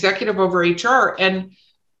executive over HR, and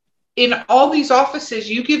in all these offices,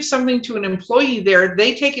 you give something to an employee there,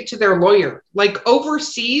 they take it to their lawyer. Like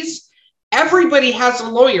overseas, everybody has a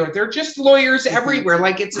lawyer. They're just lawyers everywhere.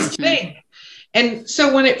 Like it's a thing. And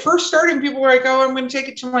so when it first started, people were like, oh, I'm going to take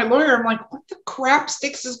it to my lawyer. I'm like, what the crap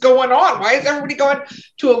sticks is going on? Why is everybody going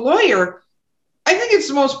to a lawyer? I think it's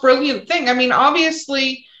the most brilliant thing. I mean,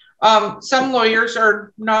 obviously, some lawyers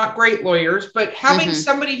are not great lawyers, but having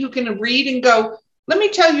somebody who can read and go, let me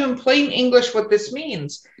tell you in plain English what this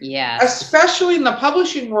means. Yeah. Especially in the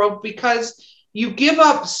publishing world, because you give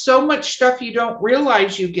up so much stuff you don't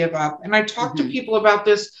realize you give up. And I talk to people about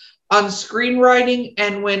this on screenwriting,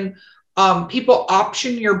 and when people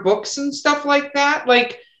option your books and stuff like that.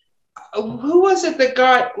 Like, who was it that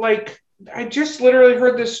got like I just literally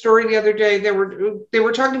heard this story the other day. They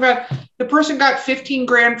were talking about the person got 15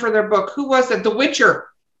 grand for their book. Who was it? The Witcher.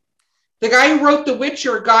 The guy who wrote The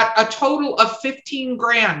Witcher got a total of 15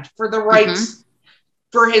 grand for the rights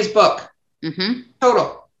for his book.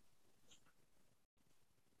 Total.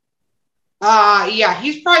 Yeah,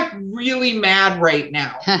 he's probably really mad right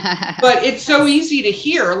now. But it's so easy to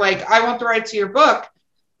hear, like, I want the rights to your book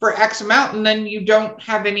for X amount, and then you don't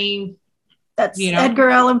have any. That's Edgar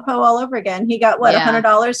Allan Poe all over again. He got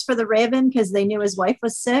 $100 for The Raven because they knew his wife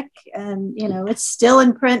was sick, and it's still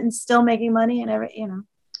in print and still making money and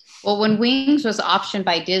Well, when Wings was optioned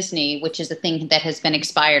by Disney, which is a thing that has been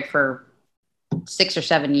expired for 6 or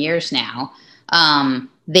 7 years now,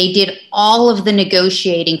 they did all of the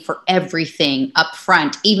negotiating for everything up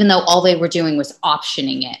front, even though all they were doing was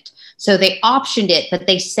optioning it. So they optioned it, but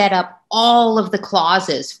they set up all of the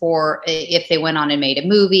clauses for if they went on and made a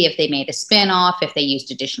movie, if they made a spinoff, if they used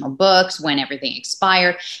additional books, when everything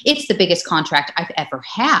expired. It's the biggest contract I've ever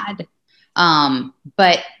had.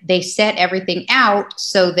 But they set everything out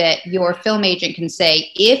so that your film agent can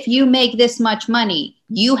say, if you make this much money,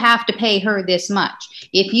 you have to pay her this much.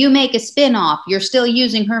 If you make a spinoff, you're still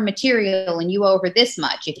using her material and you owe her this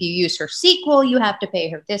much. If you use her sequel, you have to pay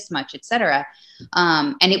her this much, etc.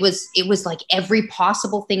 And it was like every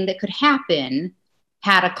possible thing that could happen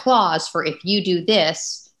had a clause for, if you do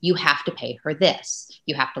this, you have to pay her this.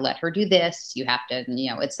 You have to let her do this. You have to,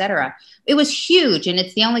 etc. It was huge. And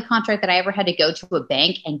it's the only contract that I ever had to go to a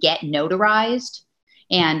bank and get notarized.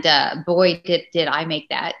 And boy, did I make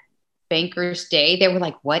that banker's day. They were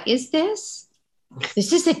like, what is this?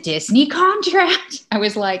 This is a Disney contract. I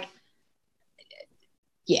was like,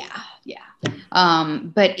 yeah.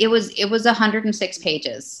 But it was 106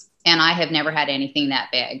 pages. And I have never had anything that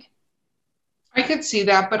big. I could see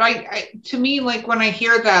that. But I to me, like, when I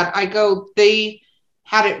hear that, I go, they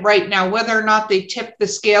had it right. Now, whether or not they tipped the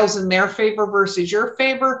scales in their favor versus your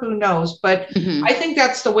favor, who knows? But I think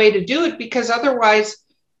that's the way to do it, because otherwise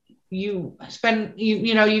you spend,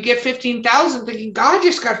 you get 15,000 thinking, God, I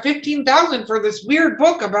just got 15,000 for this weird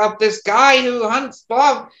book about this guy who hunts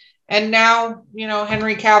blah. And now,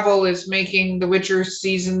 Henry Cavill is making The Witcher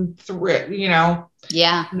season 3,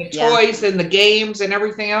 the toys and the games and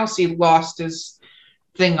everything else he lost his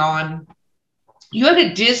thing on. You had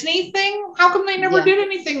a Disney thing? How come they never did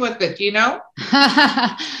anything with it? Do you know?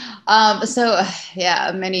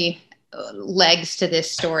 Many legs to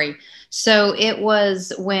this story. So it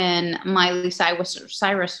was when Miley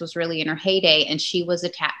Cyrus was really in her heyday, and she was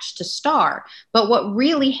attached to Star. But what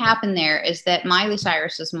really happened there is that Miley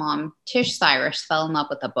Cyrus's mom, Tish Cyrus, fell in love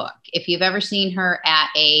with a book. If you've ever seen her at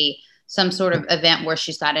some sort of event where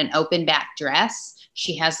she's got an open back dress,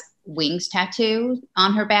 she has wings tattoo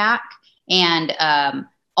on her back. And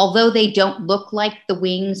although they don't look like the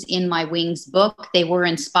wings in my Wings book, they were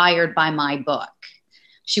inspired by my book.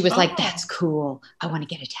 She was like, that's cool. I want to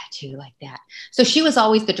get a tattoo like that. So she was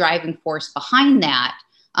always the driving force behind that.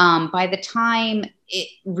 By the time it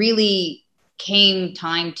really came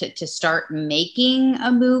time to start making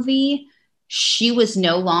a movie, she was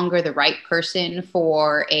no longer the right person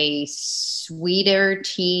for a sweeter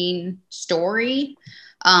teen story.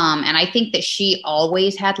 And I think that she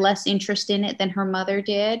always had less interest in it than her mother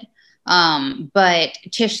did. But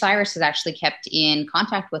Tish Cyrus has actually kept in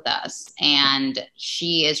contact with us, and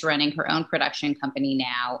she is running her own production company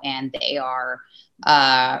now, and they are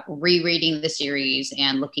rereading the series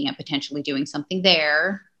and looking at potentially doing something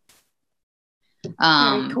there.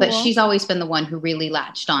 Cool. But she's always been the one who really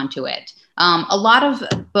latched onto it. A lot of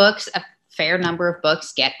books, a fair number of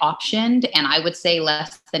books get optioned, and I would say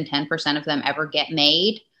less than 10% of them ever get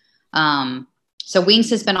made. So Wings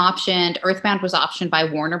has been optioned. Earthbound was optioned by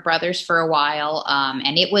Warner Brothers for a while.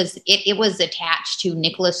 And it was attached to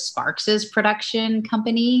Nicholas Sparks's production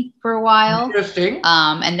company for a while. Interesting.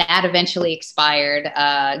 And that eventually expired.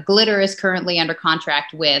 Glitter is currently under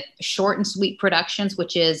contract with Short and Sweet Productions,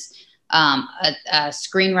 which is a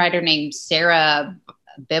screenwriter named Sarah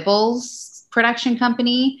Bibble's production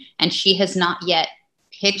company. And she has not yet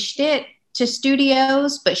pitched it to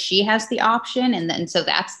studios, but she has the option. And so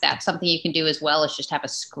that's something you can do as well, is just have a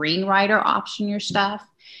screenwriter option your stuff.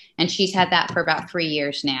 And she's had that for about 3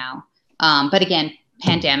 years now. But again,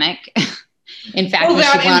 pandemic. In fact, when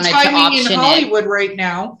she wanted to option in Hollywood right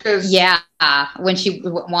now, because when she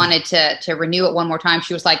wanted to renew it one more time,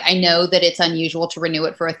 she was like, I know that it's unusual to renew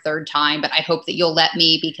it for a third time, but I hope that you'll let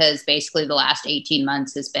me, because basically the last 18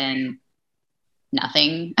 months has been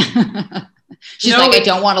nothing. She's like, I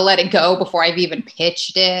don't want to let it go before I've even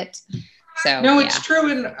pitched it. So it's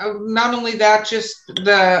true. And not only that, just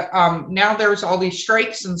the now there's all these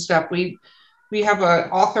strikes and stuff. we have an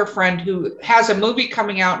author friend who has a movie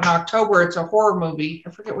coming out in October. It's a horror movie.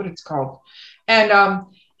 I forget what it's called. And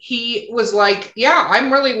he was like, yeah,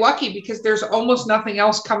 I'm really lucky because there's almost nothing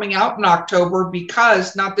else coming out in October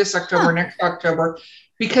because not this October, next October,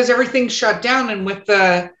 because everything's shut down. And with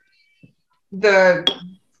the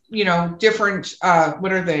different,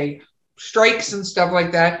 what are they, strikes and stuff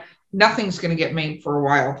like that, nothing's going to get made for a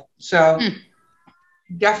while. So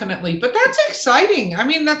definitely, but that's exciting. I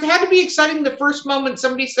mean, that had to be exciting the first moment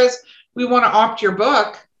somebody says, we want to opt your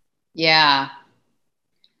book. Yeah.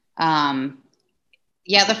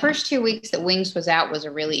 Yeah, the first 2 weeks that Wings was out was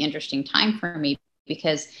a really interesting time for me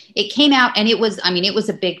because it came out and it was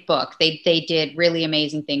a big book. They did really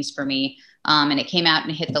amazing things for me. And it came out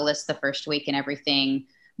and hit the list the first week and everything.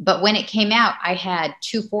 But when it came out, I had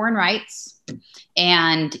 2 foreign rights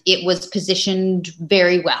and it was positioned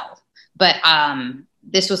very well. But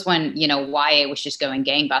this was when, YA was just going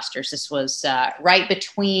gangbusters. This was right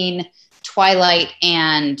between Twilight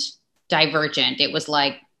and Divergent. It was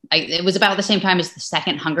like, it was about the same time as the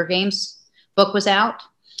second Hunger Games book was out.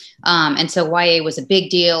 And so YA was a big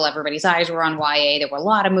deal. Everybody's eyes were on YA. There were a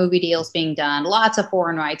lot of movie deals being done, lots of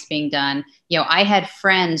foreign rights being done. I had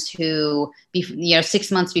friends who,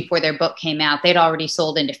 6 months before their book came out, they'd already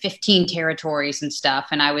sold into 15 territories and stuff.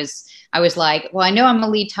 And I was like, well, I know I'm a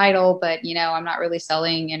lead title, but I'm not really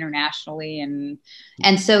selling internationally.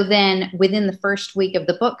 And so then within the first week of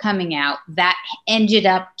the book coming out, that ended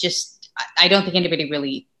up I don't think anybody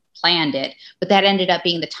really planned it, but that ended up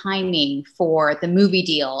being the timing for the movie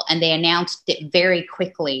deal. And they announced it very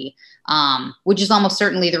quickly, which is almost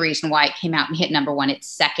certainly the reason why it came out and hit #1 its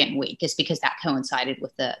second week, is because that coincided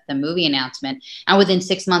with the movie announcement. And within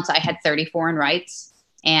 6 months, I had 30 foreign rights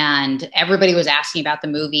and everybody was asking about the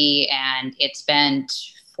movie, and it spent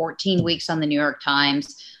 14 weeks on the New York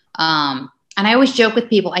Times. And I always joke with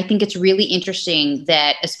people, I think it's really interesting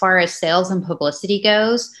that as far as sales and publicity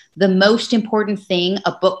goes, the most important thing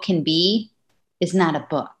a book can be is not a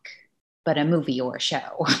book, but a movie or a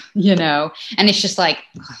show, And it's just like,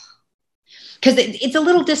 because it's a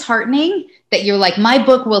little disheartening that you're like, my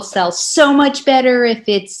book will sell so much better if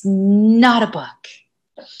it's not a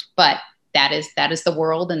book. But that is the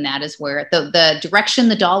world, and that is where the direction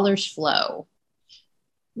the dollars flow.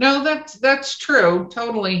 No, that's true.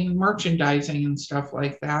 Totally, merchandising and stuff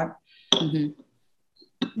like that. Mm-hmm.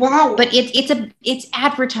 Wow. But it's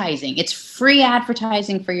advertising. It's free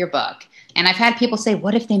advertising for your book. And I've had people say,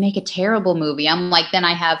 what if they make a terrible movie? I'm like, then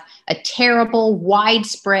I have a terrible,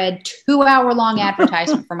 widespread 2-hour-long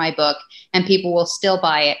advertisement for my book, and people will still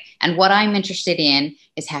buy it. And what I'm interested in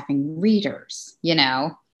is having readers,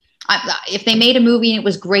 If they made a movie and it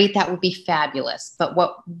was great, that would be fabulous. But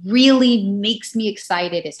what really makes me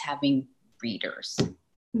excited is having readers.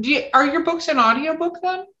 Are your books an audiobook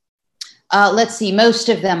then? Let's see. Most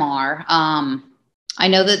of them are. I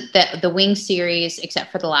know that the Wings series, except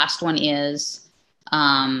for the last one, is.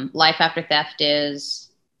 Life After Theft is.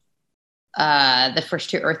 The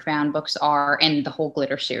first 2 Earthbound books are, and the whole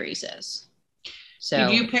Glitter series is. So,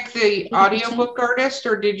 did you pick the audiobook artist,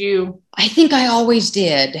 or did you? I think I always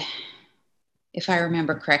did, if I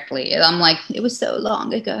remember correctly. I'm like, it was so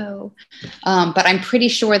long ago. But I'm pretty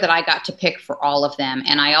sure that I got to pick for all of them.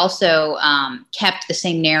 And I also kept the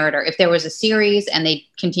same narrator. If there was a series and they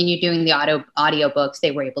continued doing the audiobooks,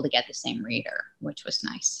 they were able to get the same reader, which was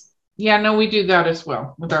nice. Yeah, no, we do that as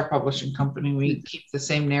well with our publishing company. We keep the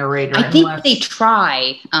same narrator. I think they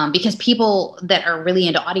try because people that are really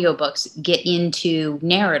into audiobooks get into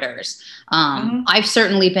narrators. I've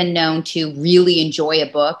certainly been known to really enjoy a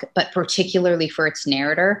book, but particularly for its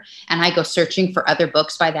narrator. And I go searching for other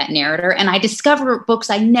books by that narrator. And I discover books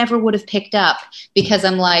I never would have picked up because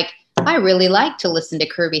I'm like, I really like to listen to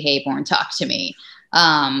Kirby Hayborn talk to me.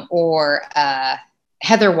 Or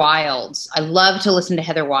Heather Wilds. I love to listen to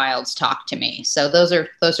Heather Wilds talk to me. So those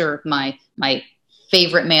are my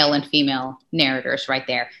favorite male and female narrators right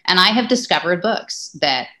there. And I have discovered books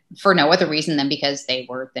that for no other reason than because they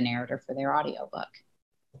were the narrator for their audiobook.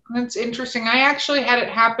 That's interesting. I actually had it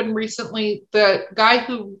happen recently. The guy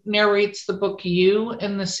who narrates the book You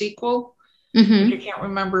in the sequel, which I can't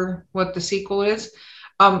remember what the sequel is,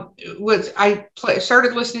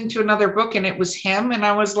 started listening to another book and it was him. And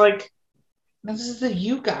I was like, this is the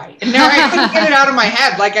You guy. And now I couldn't get it out of my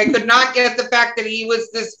head. Like I could not get the fact that he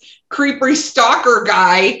was this creepy stalker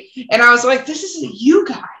guy. And I was like, this is the You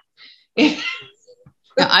guy.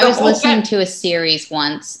 I was listening to a series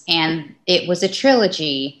once and it was a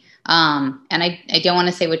trilogy. And I don't want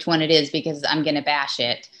to say which one it is because I'm going to bash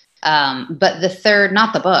it. But the third,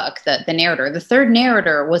 not the book, the narrator, the third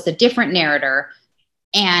narrator was a different narrator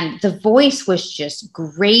And the voice was just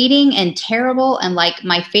grating and terrible. And like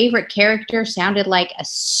my favorite character sounded like a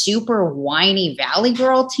super whiny Valley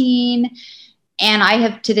Girl teen. And I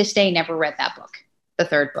have to this day never read that book, the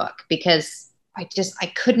third book, because I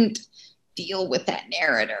couldn't deal with that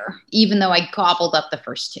narrator, even though I gobbled up the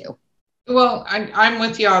first two. Well, I'm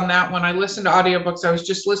with you on that one. I listened to audiobooks. I was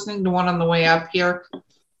just listening to one on the way up here.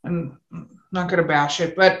 I'm not going to bash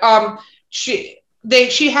it, but she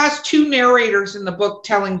has two narrators in the book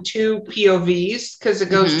telling two POVs because it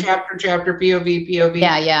goes chapter, POV.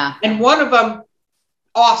 Yeah. And one of them,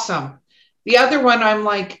 awesome. The other one, I'm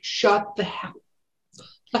like, shut the hell.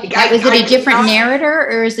 Like, is it a different narrator,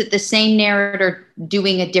 or is it the same narrator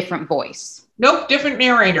doing a different voice? Nope, different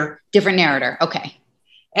narrator. Different narrator. Okay.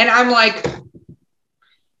 And I'm like,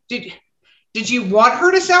 did you want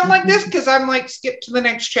her to sound like this? Because I'm like, skip to the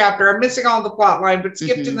next chapter. I'm missing all the plot line, but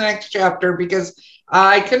skip to the next chapter because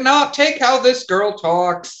I cannot take how this girl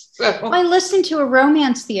talks. So. I listened to a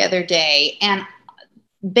romance the other day, and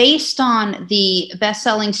based on the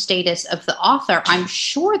best-selling status of the author, I'm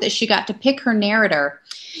sure that she got to pick her narrator.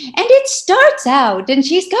 And it starts out, and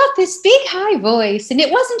she's got this big high voice, and it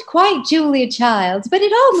wasn't quite Julia Childs, but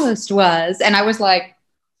it almost was. And I was like,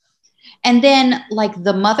 and then like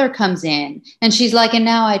the mother comes in, and she's like, and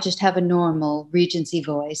now I just have a normal Regency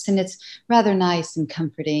voice, and it's rather nice and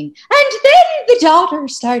comforting. And then the daughter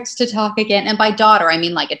starts to talk again. And by daughter, I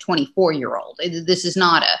mean like a 24-year-old. This is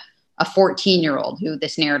not a 14-year-old who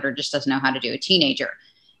this narrator just doesn't know how to do, a teenager.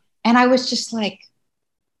 And I was just like,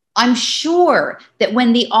 I'm sure that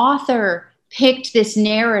when the author picked this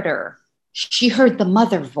narrator, she heard the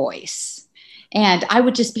mother voice. And I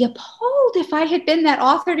would just be appalled if I had been that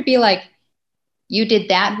author to be like, you did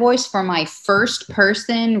that voice for my first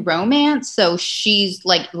person romance. So she's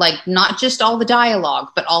like not just all the dialogue,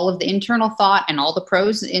 but all of the internal thought and all the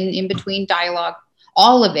prose in between dialogue.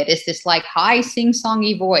 All of it is this like high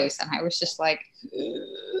sing-songy voice. And I was just like,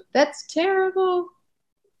 that's terrible.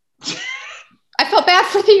 I felt bad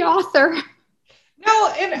for the author.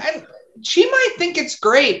 No, and she might think it's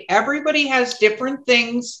great. Everybody has different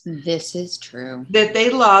things. This is true. That they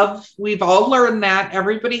love. We've all learned that.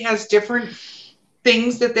 Everybody has different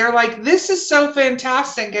things that they're like, this is so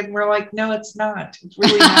fantastic. And we're like, no, it's not. It's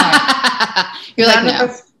really not. You're like,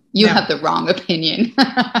 no. You have the wrong opinion.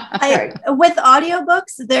 With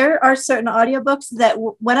audiobooks, there are certain audiobooks that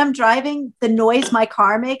when I'm driving, the noise my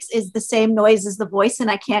car makes is the same noise as the voice,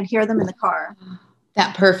 and I can't hear them in the car.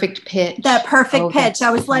 That perfect pitch.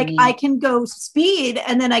 I was like, I can go speed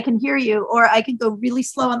and then I can hear you, or I can go really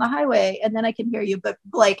slow on the highway and then I can hear you. But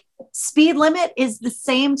like speed limit is the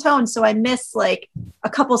same tone. So I miss like a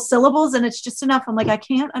couple syllables and it's just enough. I'm like, I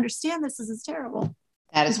can't understand this. This is terrible.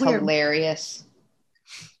 That is hilarious.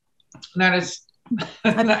 That is,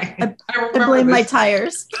 I blame my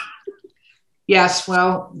tires. Yes.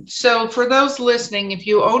 Well, so for those listening, if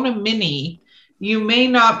you own a Mini, you may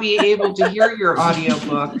not be able to hear your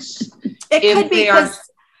audiobooks. It could be because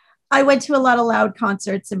I went to a lot of loud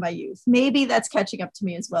concerts in my youth. Maybe that's catching up to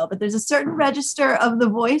me as well. But there's a certain register of the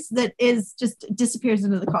voice that is just disappears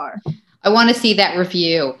into the car. I want to see that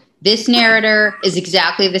review. This narrator is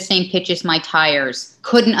exactly the same pitch as my tires.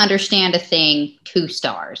 Couldn't understand a thing. 2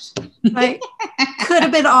 stars. Right? Could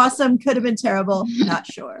have been awesome. Could have been terrible. Not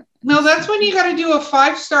sure. No, that's when you got to do a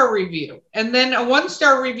 5-star review. And then a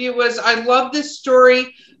 1-star review was, I love this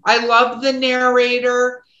story. I love the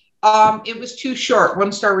narrator. It was too short.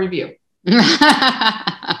 1-star review.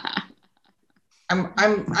 I'm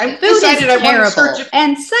decided I want to search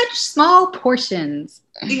and such small portions.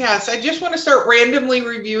 Yes, I just want to start randomly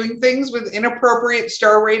reviewing things with inappropriate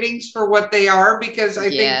star ratings for what they are, because I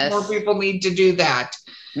think more people need to do that.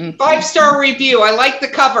 5-star review. I like the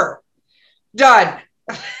cover. Done.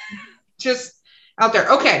 Just out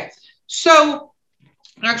there. Okay. So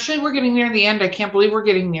actually we're getting near the end. I can't believe we're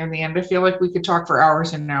getting near the end. I feel like we could talk for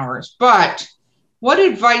hours and hours, but what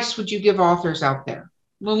advice would you give authors out there?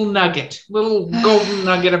 Little golden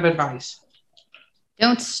nugget of advice.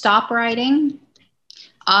 Don't stop writing.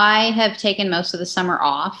 I have taken most of the summer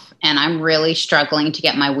off, and I'm really struggling to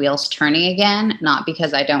get my wheels turning again. Not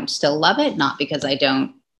because I don't still love it, not because I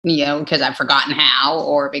don't, because I've forgotten how,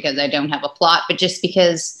 or because I don't have a plot, but just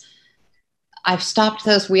because I've stopped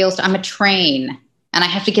those wheels. I'm a train, and I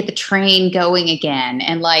have to get the train going again.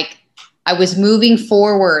 And like, I was moving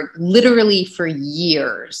forward literally for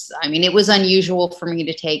years. I mean, it was unusual for me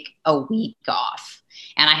to take a week off,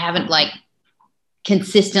 and I haven't like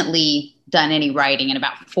consistently done any writing in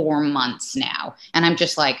about 4 months now. And I'm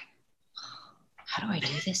just like, how do I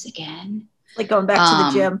do this again? Like going back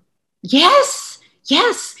to the gym. Yes.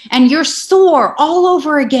 And you're sore all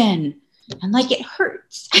over again. I'm like, it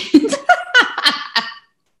hurts.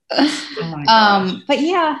 Oh but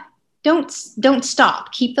yeah, don't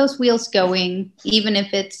stop. Keep those wheels going, even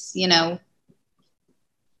if it's,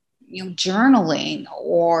 journaling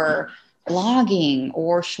or blogging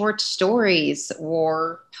or short stories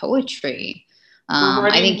or poetry. I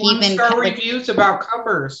think even reviews about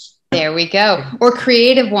covers. There we go. Or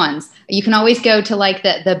creative ones. You can always go to like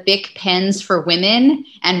the Bic pens for women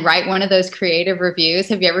and write one of those creative reviews.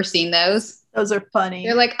 Have you ever seen those? Those are funny.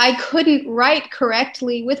 They're like, I couldn't write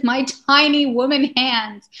correctly with my tiny woman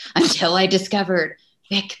hands until I discovered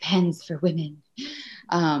Bic pens for women.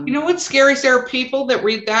 You know what's scary? There are people that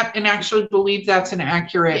read that and actually believe that's an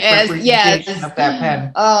accurate representation of that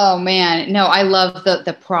pen. Oh man, no, I love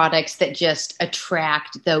the products that just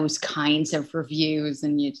attract those kinds of reviews,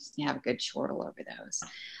 and you just have a good chortle over those.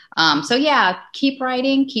 So yeah, keep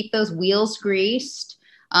writing, keep those wheels greased,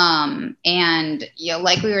 and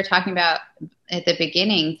like we were talking about at the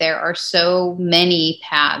beginning, there are so many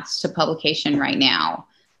paths to publication right now.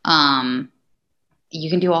 You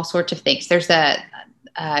can do all sorts of things. There's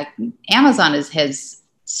Amazon has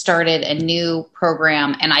started a new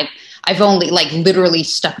program, and I've only literally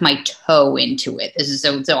stuck my toe into it. This is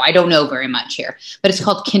so I don't know very much here, but it's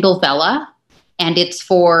called Kindle Vella, and it's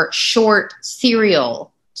for short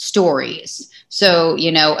serial stories. So, a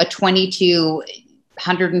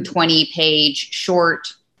 120 page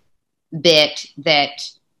short bit that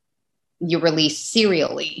you release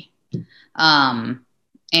serially.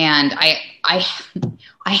 And I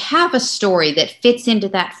have a story that fits into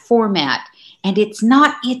that format, and it's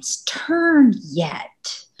not its turn yet.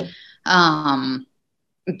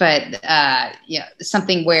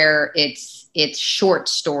 Something where it's short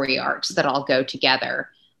story arcs that all go together.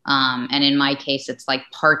 And in my case, it's like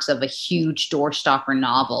parts of a huge doorstopper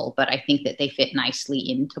novel, but I think that they fit nicely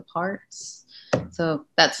into parts. So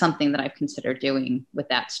that's something that I've considered doing with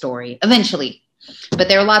that story eventually. But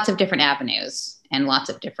there are lots of different avenues and lots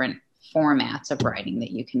of different formats of writing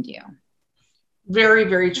that you can do. Very,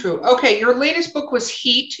 very true. Okay, your latest book was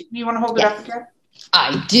Heat. Do you want to hold it up again?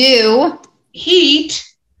 I do. Heat,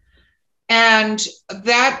 and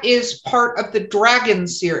that is part of the Dragon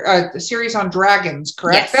series, the series on dragons,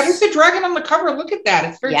 correct? Yes. That is the dragon on the cover. Look at that.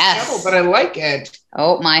 It's very subtle, but I like it.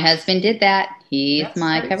 Oh, my husband did that. He's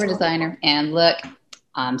my cover designer. And look,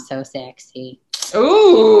 I'm so sexy.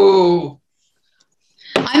 Ooh.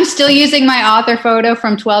 I'm still using my author photo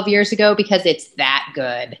from 12 years ago because it's that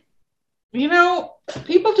good.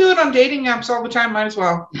 People do it on dating apps all the time. Might as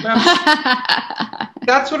well.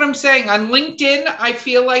 That's what I'm saying. On LinkedIn, I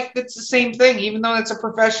feel like it's the same thing. Even though it's a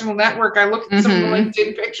professional network, I look at some of the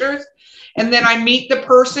LinkedIn pictures, and then I meet the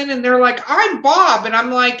person, and they're like, "I'm Bob," and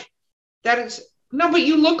I'm like, "That is no, but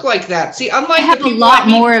you look like that." See, unlike I have a lot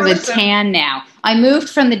more of a tan now. I moved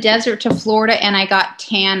from the desert to Florida, and I got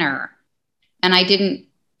tanner, and I didn't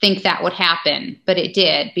think that would happen, but it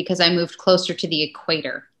did because I moved closer to the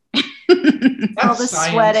equator. All the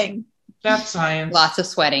sweating. That's science. Lots of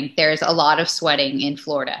sweating. There's a lot of sweating in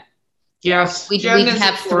Florida. Yes. We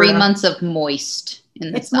have 3 months of moist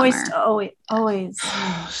in the summer. It's moist always.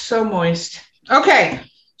 So moist. Okay.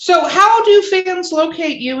 So how do fans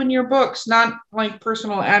locate you and your books? Not like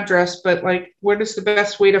personal address, but like what is the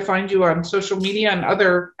best way to find you on social media and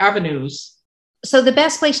other avenues? So the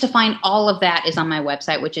best place to find all of that is on my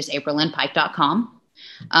website, which is aprillynnepike.com.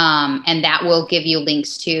 And that will give you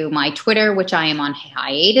links to my Twitter, which I am on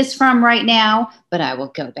hiatus from right now, but I will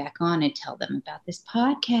go back on and tell them about this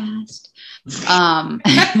podcast.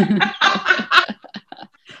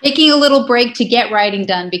 Taking a little break to get writing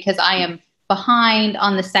done because I am behind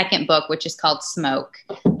on the second book, which is called Smoke,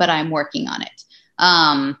 but I'm working on it.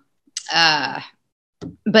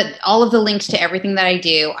 But all of the links to everything that I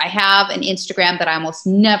do, I have an Instagram that I almost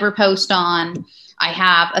never post on. I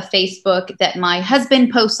have a Facebook that my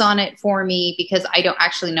husband posts on it for me because I don't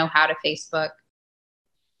actually know how to Facebook.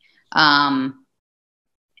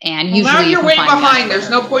 And usually now you're way behind. There's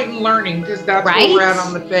no point in learning because that's where we're at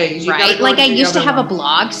on the phase. Right? Like I used to have a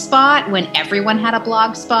blog spot when everyone had a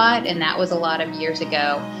blog spot, and that was a lot of years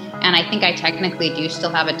ago. And I think I technically do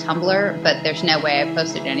still have a Tumblr, but there's no way I've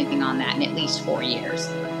posted anything on that in at least 4 years.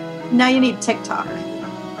 Now you need TikTok.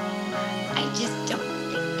 I just don't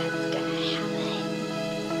think that's going to happen.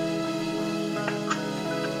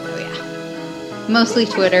 Oh, yeah. Mostly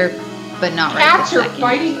Twitter, but not right Cats are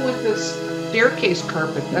fighting with the staircase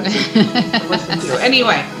carpet. That's interesting to listen to.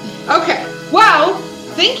 Anyway, okay. Well,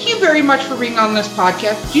 thank you very much for being on this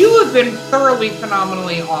podcast. You have been thoroughly,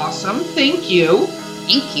 phenomenally awesome. Thank you.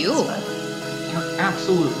 Thank you. You're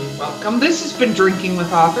absolutely welcome. This has been Drinking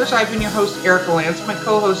with Authors. I've been your host, Erica Lance. My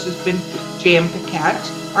co-host has been Jan Paquette.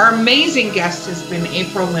 Our amazing guest has been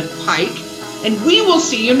Aprilynne Pike. And we will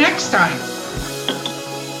see you next time.